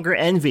no longer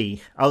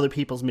envy other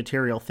people's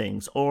material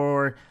things.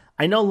 Or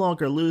I no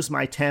longer lose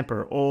my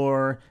temper.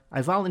 Or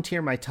I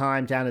volunteer my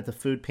time down at the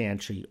food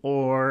pantry.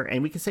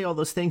 And we can say all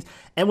those things.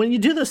 And when you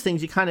do those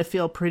things, you kind of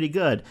feel pretty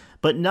good.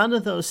 But none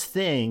of those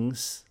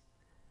things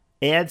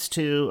adds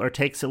to or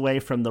takes away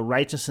from the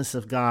righteousness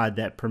of God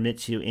that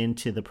permits you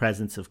into the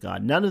presence of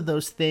God. None of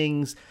those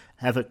things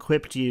have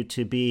equipped you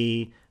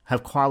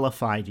have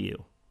qualified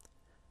you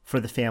for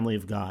the family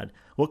of God.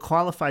 What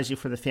qualifies you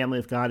for the family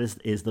of God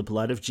is the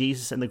blood of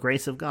Jesus and the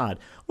grace of God.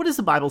 What does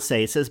the Bible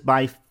say? It says,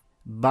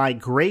 by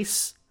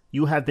grace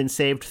you have been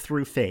saved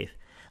through faith.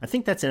 I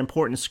think that's an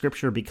important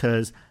scripture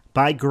because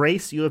by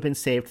grace you have been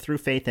saved through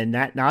faith, and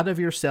that not of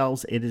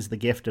yourselves, it is the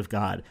gift of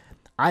God.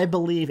 I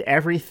believe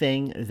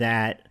everything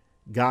that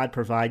God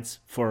provides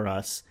for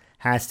us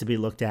has to be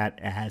looked at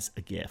as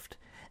a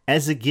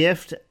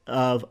gift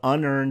of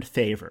unearned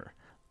favor,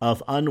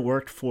 of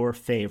unworked for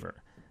favor.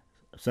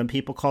 Some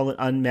people call it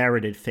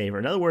unmerited favor.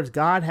 In other words,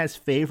 God has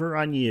favor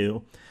on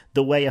you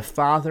the way a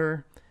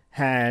father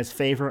has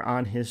favor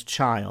on his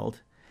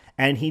child,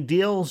 and he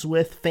deals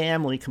with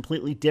family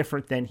completely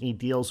different than he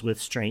deals with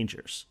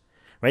strangers,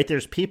 right?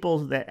 There's people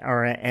that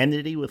are at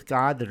enmity with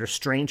God that are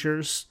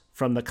strangers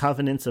from the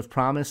covenants of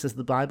promise, as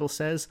the Bible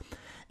says,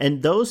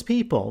 and those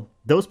people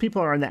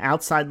are on the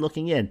outside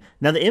looking in.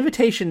 Now, the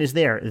invitation is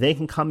there. They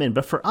can come in,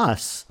 but for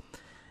us,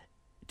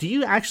 do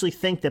you actually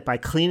think that by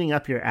cleaning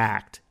up your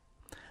act,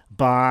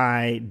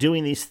 by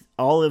doing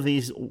all of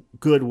these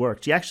good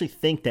works, do you actually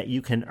think that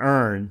you can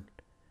earn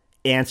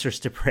answers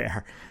to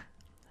prayer?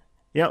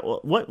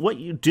 What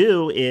you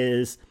do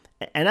is,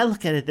 and I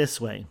look at it this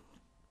way,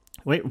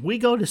 we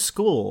go to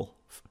school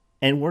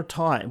and we're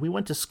taught. We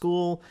went to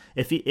school.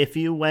 If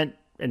you went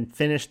and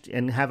finished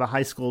and have a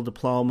high school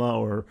diploma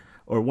or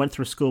went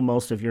through school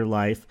most of your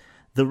life,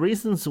 the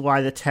reasons why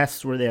the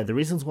tests were there, the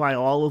reasons why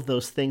all of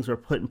those things were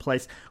put in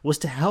place was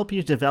to help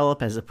you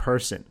develop as a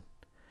person,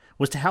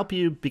 was to help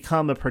you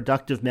become a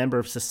productive member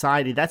of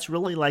society. That's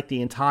really like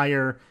the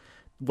entire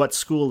what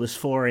school is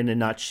for in a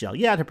nutshell.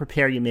 Yeah, to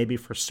prepare you maybe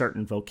for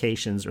certain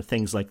vocations or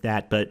things like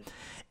that. But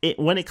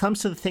when it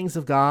comes to the things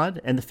of God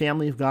and the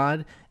family of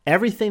God,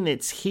 everything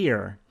that's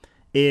here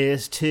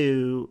is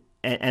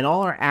and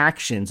all our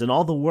actions and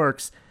all the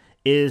works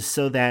is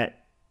so that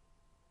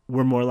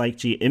we're more like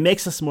Jesus. It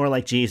makes us more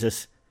like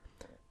Jesus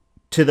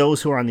to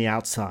those who are on the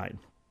outside.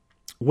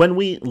 When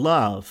we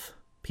love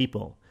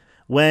people,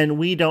 when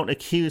we don't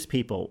accuse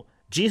people,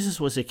 Jesus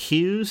was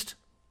accused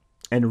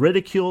and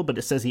ridiculed, but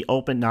it says he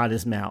opened not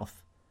his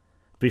mouth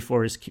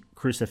before his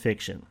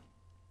crucifixion.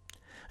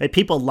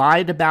 People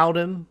lied about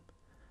him.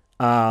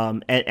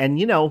 And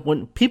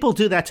when people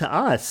do that to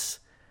us,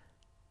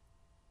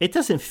 it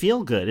doesn't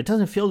feel good. It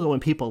doesn't feel good when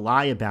people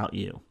lie about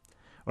you,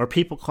 or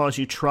people cause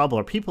you trouble,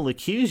 or people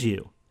accuse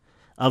you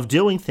of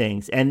doing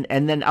things, and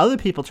then other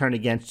people turn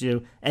against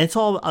you, and it's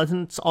all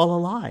a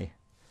lie.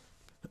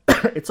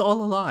 It's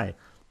all a lie.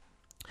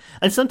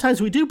 And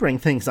sometimes we do bring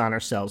things on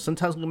ourselves.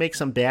 Sometimes we make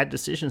some bad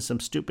decisions, some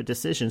stupid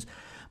decisions.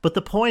 But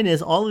the point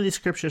is, all of these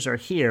scriptures are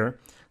here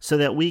so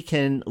that we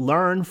can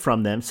learn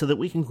from them, so that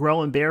we can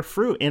grow and bear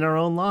fruit in our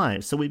own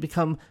lives, so we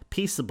become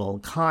peaceable,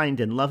 kind,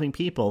 and loving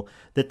people,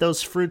 that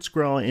those fruits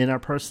grow in our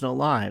personal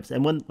lives.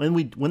 And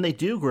when they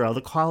do grow,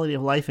 the quality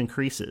of life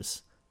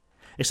increases.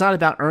 It's not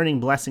about earning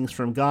blessings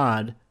from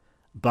God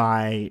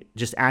by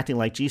just acting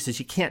like Jesus.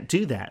 You can't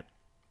do that.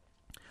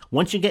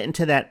 Once you get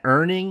into that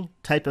earning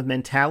type of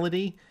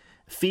mentality,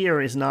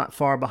 fear is not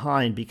far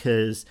behind,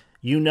 because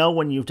you know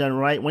when you've done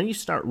right. When you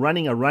start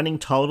running a running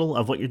total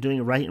of what you're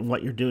doing right and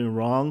what you're doing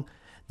wrong,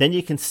 then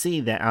you can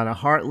see that on a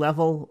heart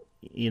level,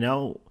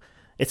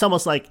 it's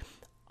almost like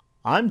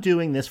I'm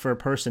doing this for a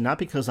person, not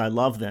because I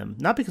love them,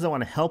 not because I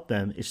want to help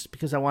them. It's just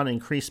because I want to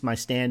increase my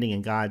standing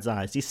in God's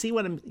eyes. Do you see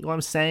what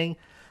I'm saying?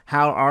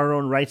 How our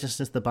own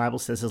righteousness, the Bible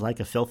says, is like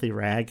a filthy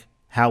rag.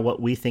 How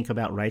what we think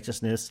about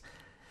righteousness.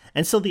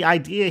 And so the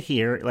idea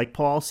here, like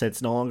Paul said,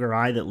 it's no longer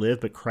I that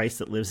live, but Christ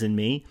that lives in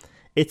me.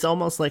 It's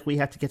almost like we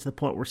have to get to the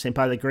point where we're saying,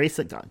 by the grace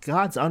of God,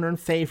 God's unearned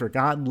favor,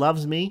 God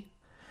loves me.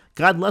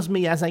 God loves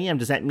me as I am.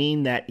 Does that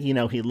mean that,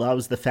 he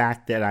loves the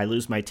fact that I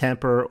lose my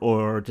temper?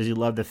 Or does he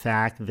love the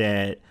fact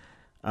that,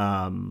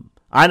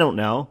 I don't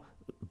know,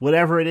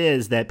 whatever it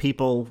is that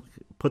people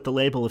put the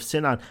label of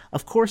sin on?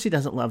 Of course he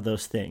doesn't love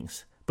those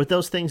things. But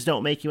those things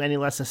don't make you any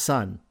less a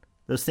son.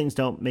 Those things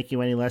don't make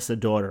you any less a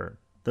daughter.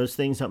 Those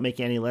things don't make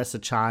you any less a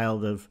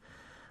child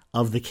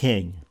of the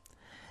King.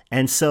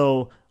 And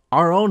so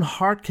our own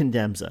heart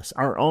condemns us.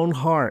 Our own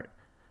heart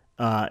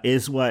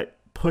is what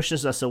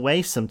pushes us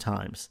away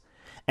sometimes.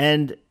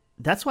 And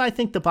that's why I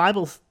think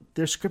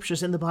there's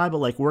scriptures in the Bible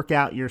like work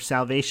out your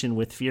salvation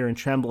with fear and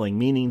trembling,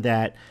 meaning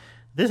that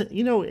this,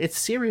 it's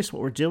serious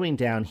what we're doing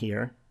down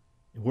here.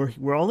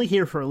 We're only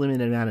here for a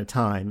limited amount of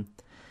time.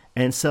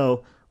 And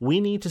so we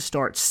need to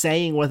start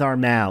saying with our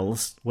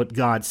mouths what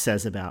God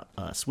says about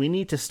us. We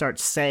need to start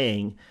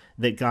saying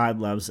that God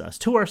loves us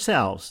to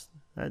ourselves.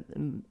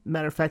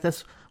 Matter of fact,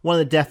 that's one of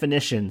the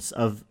definitions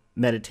of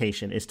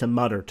meditation, is to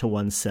mutter to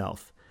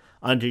oneself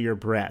under your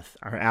breath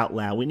or out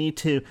loud. We need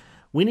to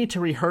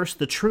rehearse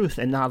the truth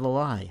and not a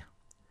lie.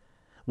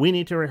 We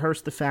need to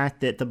rehearse the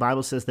fact that the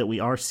Bible says that we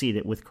are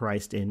seated with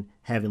Christ in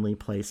heavenly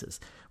places.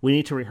 We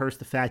need to rehearse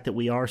the fact that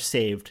we are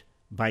saved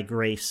by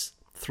grace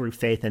through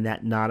faith, and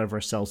that not of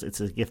ourselves, it's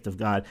a gift of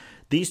God.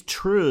 These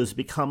truths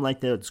become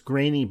like those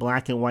grainy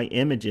black and white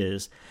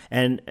images,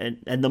 and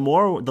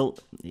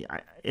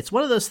it's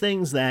one of those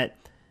things that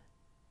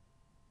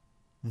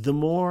the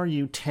more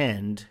you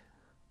tend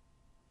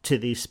to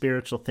these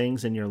spiritual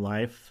things in your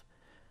life,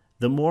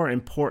 the more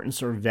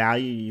importance or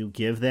value you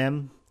give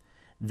them,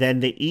 then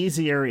the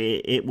easier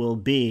it will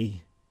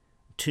be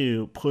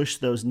to push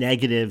those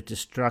negative,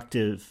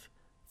 destructive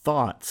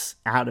thoughts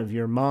out of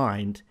your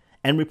mind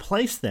and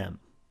replace them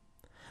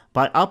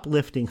by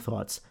uplifting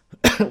thoughts.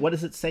 What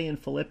does it say in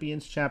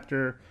Philippians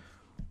chapter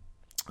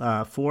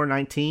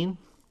 4:19?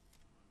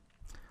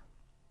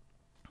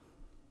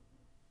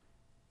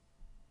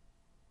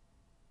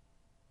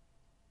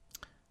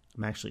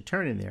 I'm actually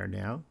turning there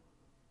now.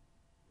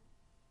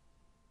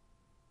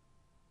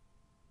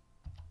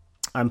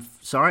 I'm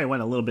sorry, I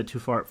went a little bit too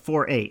far.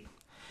 4:8.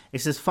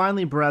 It says,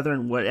 finally,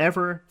 brethren,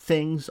 whatever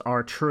things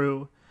are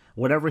true,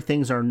 whatever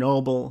things are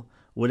noble,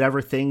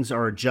 whatever things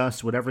are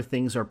just, whatever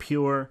things are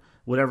pure,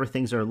 whatever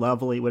things are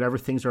lovely, whatever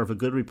things are of a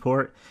good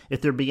report,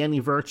 if there be any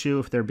virtue,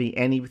 if there be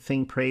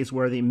anything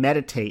praiseworthy,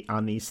 meditate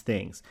on these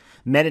things.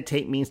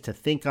 Meditate means to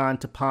think on,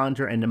 to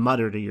ponder, and to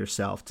mutter to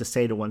yourself, to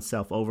say to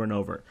oneself over and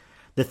over.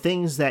 The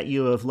things that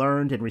you have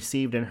learned and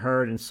received and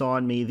heard and saw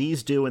in me,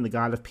 these do, and the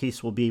God of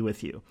peace will be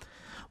with you.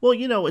 Well,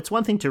 it's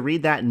one thing to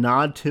read that,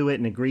 nod to it,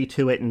 and agree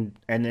to it, and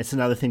it's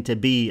another thing to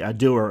be a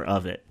doer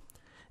of it.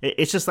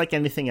 It's just like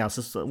anything else.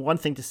 It's one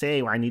thing to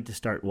say, I need to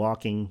start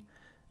walking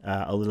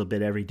a little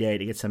bit every day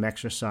to get some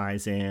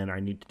exercise in, or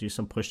I need to do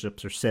some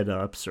push-ups or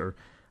sit-ups, or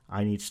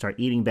I need to start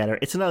eating better.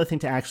 It's another thing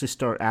to actually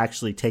start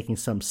taking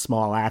some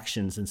small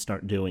actions and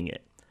start doing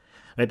it.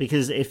 Right?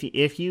 Because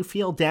if you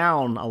feel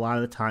down a lot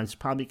of the times, it's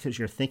probably because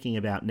you're thinking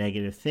about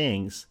negative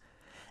things.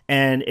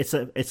 And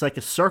it's like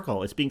a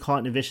circle. It's being caught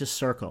in a vicious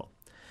circle.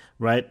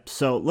 Right?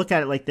 So look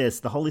at it like this.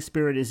 The Holy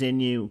Spirit is in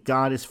you.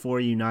 God is for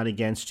you, not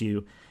against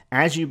you.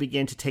 As you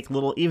begin to take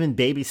little, even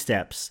baby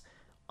steps,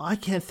 I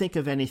can't think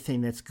of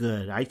anything that's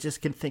good. I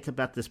just can think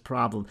about this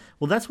problem.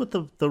 Well, that's what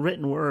the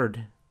written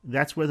word,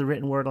 that's where the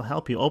written word will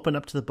help you. Open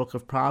up to the book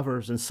of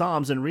Proverbs and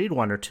Psalms and read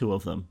one or two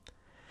of them.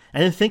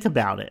 And then think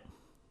about it.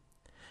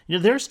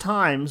 There's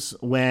times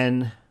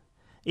when,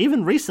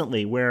 even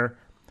recently, where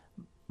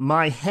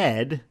my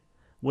head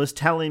was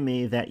telling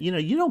me that,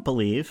 you don't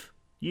believe.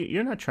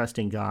 You're not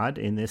trusting God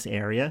in this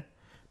area.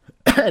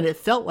 And it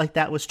felt like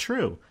that was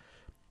true.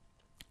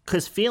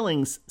 Because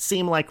feelings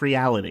seem like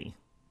reality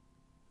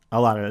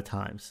a lot of the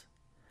times.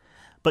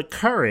 But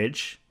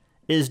courage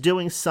is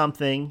doing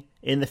something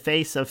in the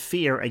face of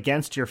fear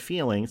against your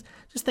feelings.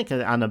 Just think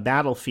of it on a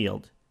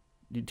battlefield.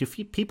 Do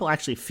people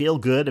actually feel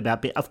good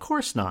about being? Of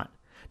course not.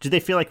 Do they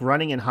feel like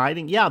running and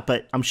hiding? Yeah,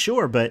 but I'm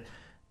sure. But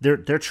their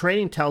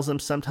training tells them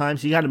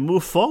sometimes you got to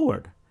move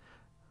forward.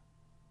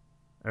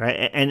 All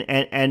right?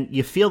 And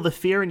you feel the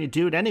fear and you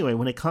do it anyway.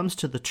 When it comes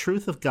to the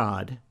truth of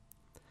God,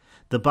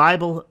 the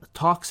Bible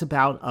talks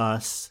about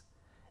us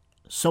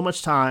so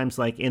much times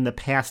like in the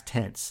past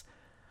tense.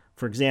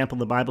 For example,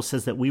 the Bible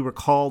says that we were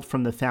called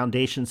from the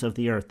foundations of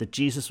the earth, that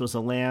Jesus was a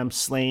lamb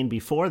slain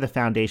before the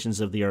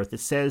foundations of the earth. It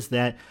says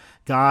that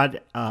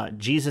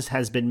Jesus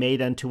has been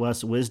made unto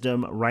us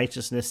wisdom,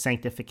 righteousness,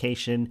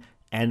 sanctification,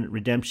 and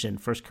redemption,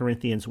 1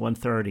 Corinthians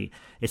 1:30.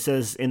 It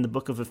says in the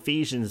book of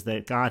Ephesians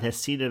that God has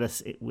seated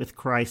us with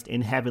Christ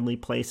in heavenly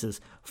places,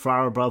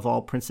 far above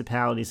all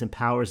principalities and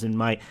powers and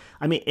might.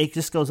 I mean, it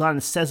just goes on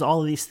and says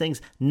all of these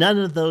things. None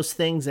of those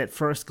things at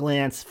first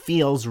glance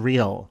feels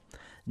real.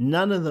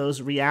 None of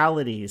those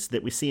realities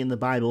that we see in the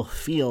Bible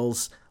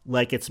feels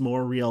like it's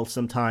more real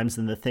sometimes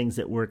than the things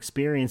that we're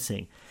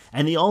experiencing.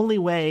 And the only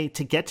way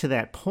to get to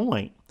that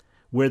point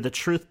where the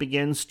truth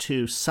begins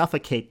to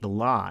suffocate the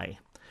lie,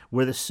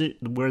 where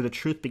the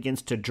truth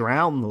begins to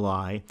drown the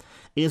lie,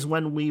 is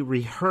when we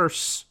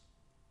rehearse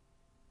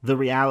the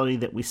reality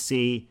that we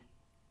see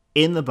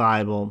in the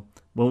Bible,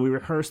 when we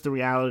rehearse the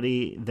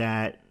reality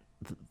that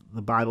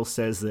the Bible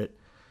says that,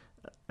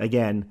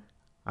 again,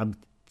 I'm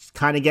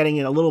kind of getting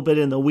a little bit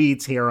in the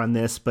weeds here on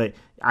this, but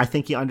I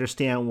think you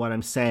understand what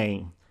I'm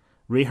saying.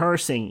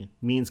 Rehearsing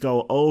means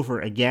go over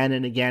again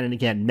and again and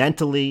again,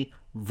 mentally,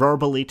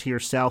 verbally to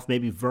yourself,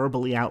 maybe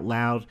verbally out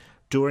loud,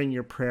 during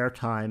your prayer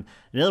time.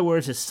 In other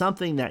words, it's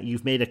something that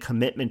you've made a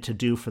commitment to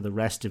do for the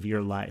rest of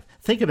your life.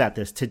 Think about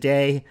this.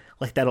 Today,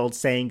 like that old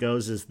saying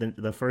goes, is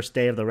the first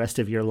day of the rest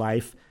of your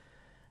life.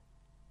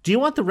 Do you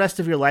want the rest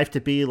of your life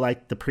to be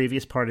like the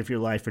previous part of your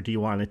life, or do you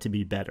want it to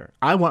be better?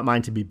 I want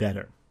mine to be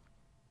better.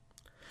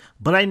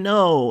 But I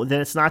know that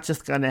it's not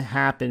just going to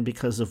happen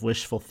because of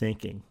wishful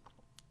thinking.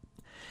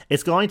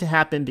 It's going to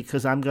happen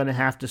because I'm going to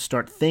have to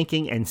start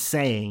thinking and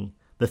saying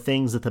the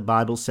things that the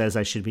Bible says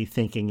I should be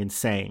thinking and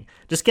saying.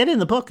 Just get in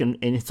the book and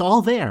it's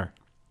all there.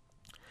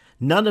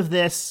 None of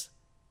this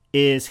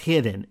is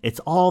hidden.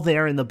 It's all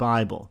there in the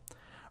Bible.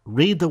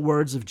 Read the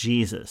words of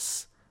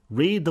Jesus.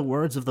 Read the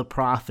words of the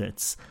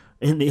prophets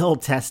in the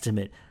Old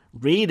Testament.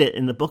 Read it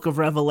in the book of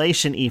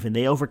Revelation even.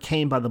 They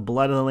overcame by the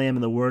blood of the Lamb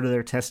and the word of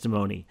their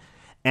testimony.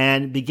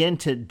 And begin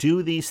to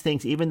do these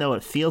things even though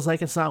it feels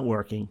like it's not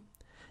working,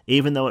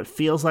 even though it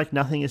feels like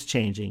nothing is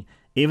changing,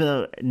 even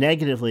though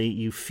negatively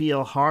you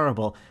feel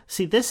horrible.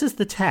 See, this is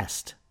the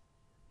test.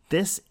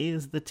 This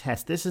is the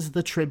test. This is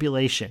the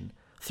tribulation.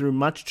 Through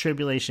much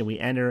tribulation, we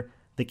enter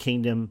the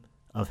kingdom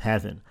of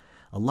heaven.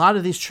 A lot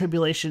of these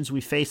tribulations we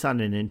face on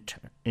an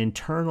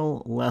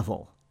internal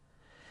level.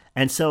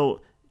 And so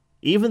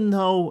even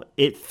though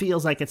it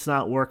feels like it's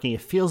not working,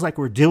 it feels like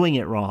we're doing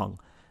it wrong,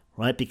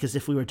 right? Because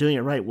if we were doing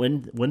it right,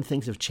 when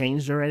things have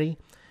changed already,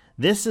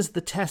 this is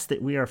the test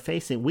that we are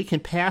facing. We can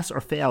pass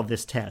or fail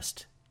this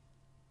test.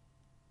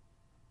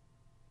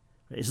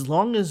 As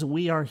long as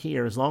we are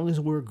here, as long as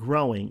we're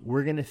growing,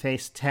 we're going to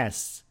face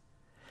tests.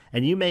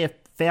 And you may have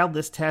failed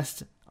this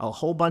test a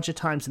whole bunch of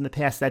times in the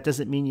past. That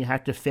doesn't mean you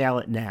have to fail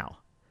it now.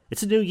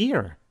 It's a new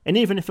year. And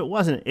even if it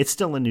wasn't, it's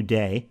still a new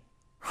day,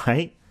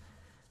 right?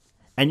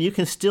 And you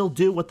can still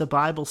do what the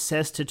Bible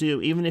says to do,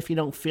 even if you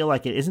don't feel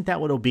like it. Isn't that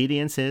what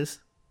obedience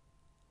is?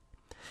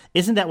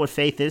 Isn't that what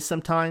faith is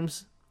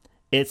sometimes?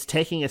 It's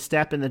taking a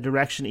step in the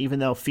direction even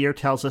though fear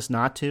tells us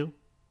not to.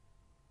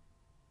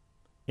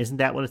 Isn't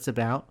that what it's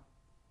about?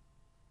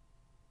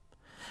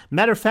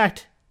 Matter of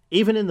fact,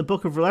 even in the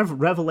book of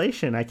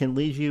Revelation, I can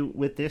leave you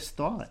with this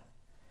thought.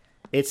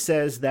 It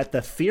says that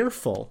the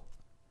fearful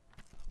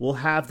will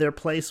have their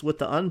place with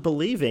the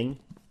unbelieving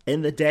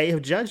in the day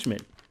of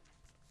judgment.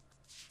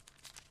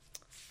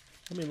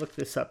 Let me look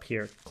this up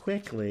here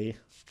quickly.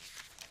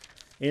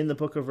 In the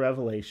book of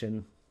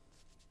Revelation,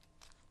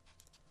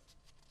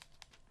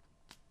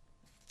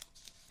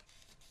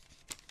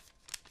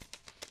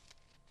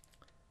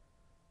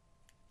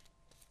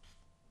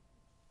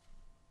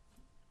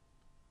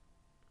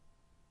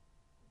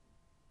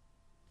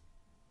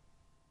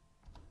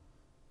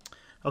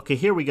 okay,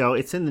 here we go.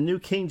 It's in the New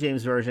King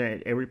James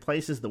Version. It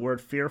replaces the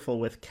word fearful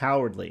with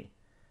cowardly.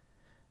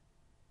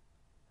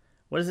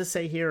 What does it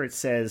say here? It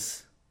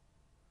says,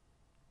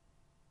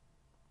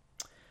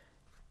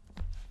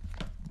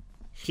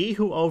 "He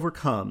who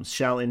overcomes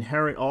shall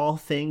inherit all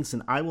things,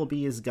 and I will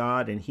be his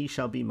God, and he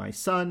shall be my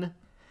son.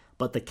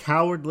 But the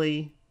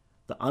cowardly,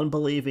 the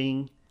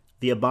unbelieving,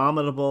 the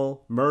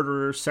abominable,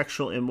 murderers,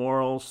 sexual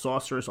immoral,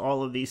 sorcerers,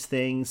 all of these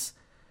things,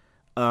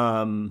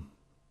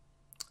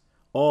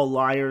 all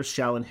liars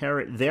shall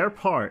inherit their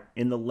part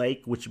in the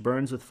lake which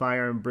burns with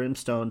fire and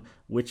brimstone,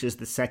 which is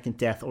the second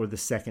death, or the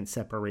second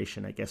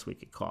separation, I guess we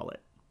could call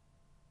it."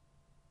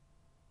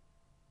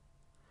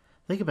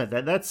 Think about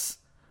that. That's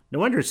no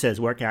wonder it says,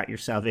 "Work out your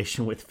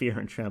salvation with fear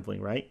and trembling,"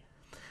 right?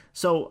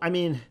 So, I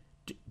mean,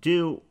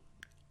 do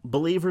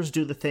believers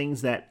do the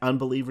things that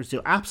unbelievers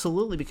do?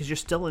 Absolutely, because you're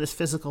still in this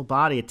physical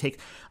body. It takes,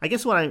 I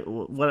guess,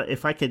 what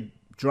if I could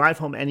drive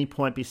home any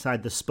point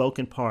beside the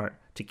spoken part,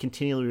 to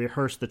continually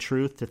rehearse the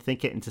truth, to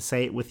think it and to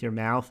say it with your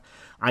mouth,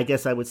 I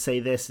guess I would say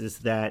this, is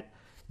that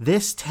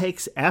this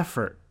takes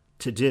effort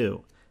to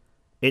do.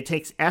 It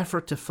takes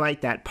effort to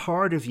fight that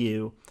part of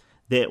you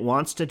that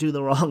wants to do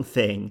the wrong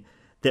thing,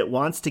 that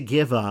wants to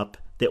give up,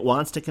 that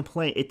wants to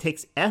complain. It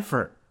takes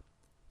effort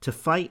to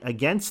fight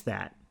against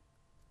that.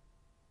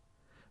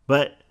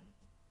 But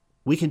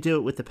we can do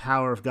it with the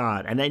power of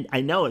God. And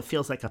I know it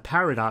feels like a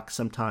paradox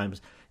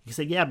sometimes. You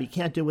say, yeah, but you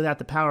can't do it without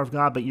the power of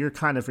God, but you're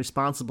kind of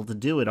responsible to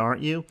do it,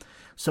 aren't you?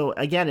 So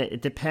again,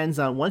 it depends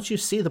on, once you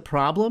see the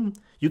problem,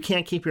 you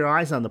can't keep your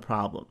eyes on the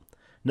problem.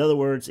 In other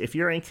words, if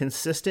you're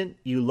inconsistent,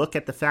 you look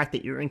at the fact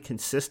that you're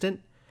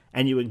inconsistent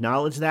and you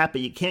acknowledge that,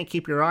 but you can't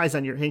keep your eyes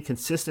on your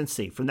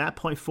inconsistency. From that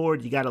point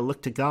forward, you got to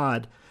look to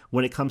God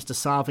when it comes to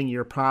solving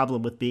your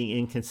problem with being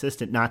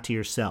inconsistent, not to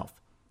yourself.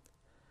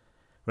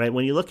 Right?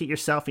 When you look at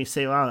yourself and you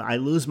say, "Well, I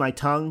lose my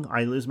tongue,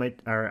 I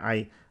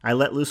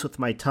let loose with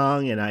my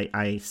tongue, and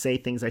I say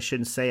things I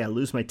shouldn't say, I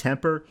lose my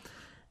temper,"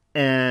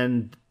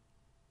 and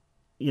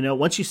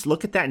once you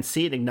look at that and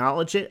see it,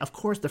 acknowledge it, of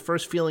course, the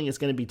first feeling is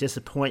going to be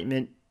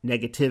disappointment,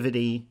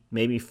 negativity,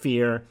 maybe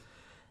fear.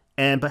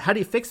 But how do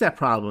you fix that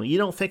problem? You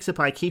don't fix it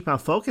by keep on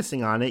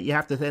focusing on it. You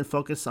have to then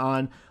focus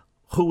on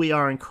who we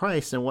are in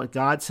Christ and what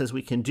God says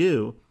we can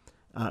do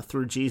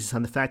through Jesus,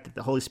 on the fact that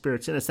the Holy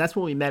Spirit's in us. That's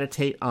when we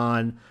meditate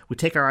on, we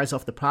take our eyes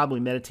off the problem,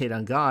 we meditate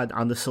on God,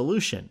 on the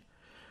solution.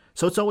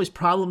 So it's always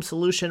problem,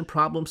 solution,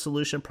 problem,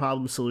 solution,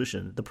 problem,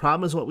 solution. The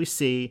problem is what we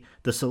see,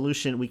 the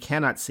solution we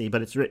cannot see,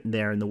 but it's written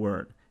there in the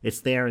Word. It's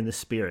there in the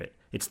Spirit.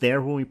 It's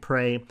there when we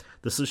pray.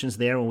 The solution's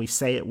there when we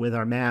say it with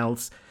our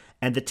mouths.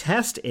 And the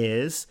test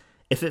is,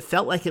 if it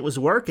felt like it was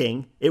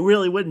working, it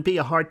really wouldn't be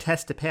a hard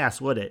test to pass,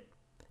 would it?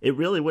 It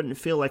really wouldn't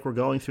feel like we're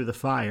going through the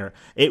fire.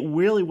 It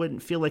really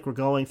wouldn't feel like we're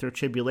going through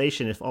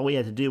tribulation if all we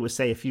had to do was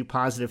say a few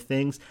positive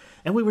things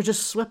and we were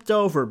just swept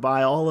over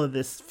by all of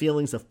this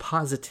feelings of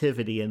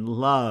positivity and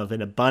love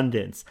and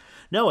abundance.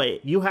 No,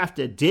 you have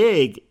to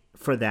dig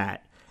for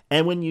that.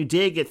 And when you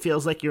dig, it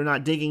feels like you're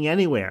not digging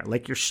anywhere,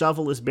 like your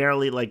shovel is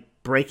barely like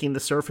breaking the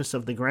surface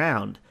of the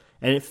ground.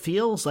 And it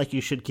feels like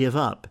you should give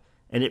up.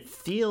 And it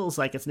feels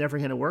like it's never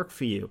going to work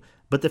for you.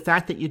 But the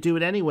fact that you do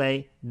it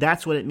anyway,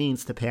 that's what it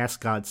means to pass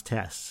God's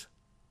tests.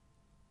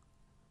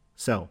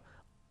 So,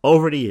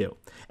 over to you.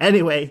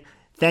 Anyway,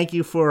 thank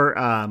you for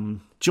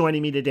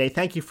joining me today.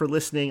 Thank you for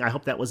listening. I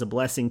hope that was a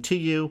blessing to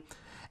you.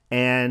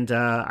 And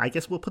I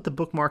guess we'll put the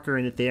bookmarker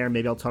in it there.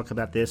 Maybe I'll talk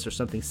about this or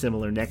something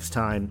similar next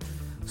time.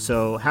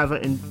 So have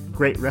a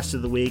great rest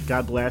of the week.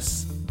 God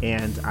bless.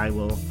 And I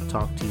will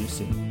talk to you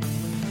soon.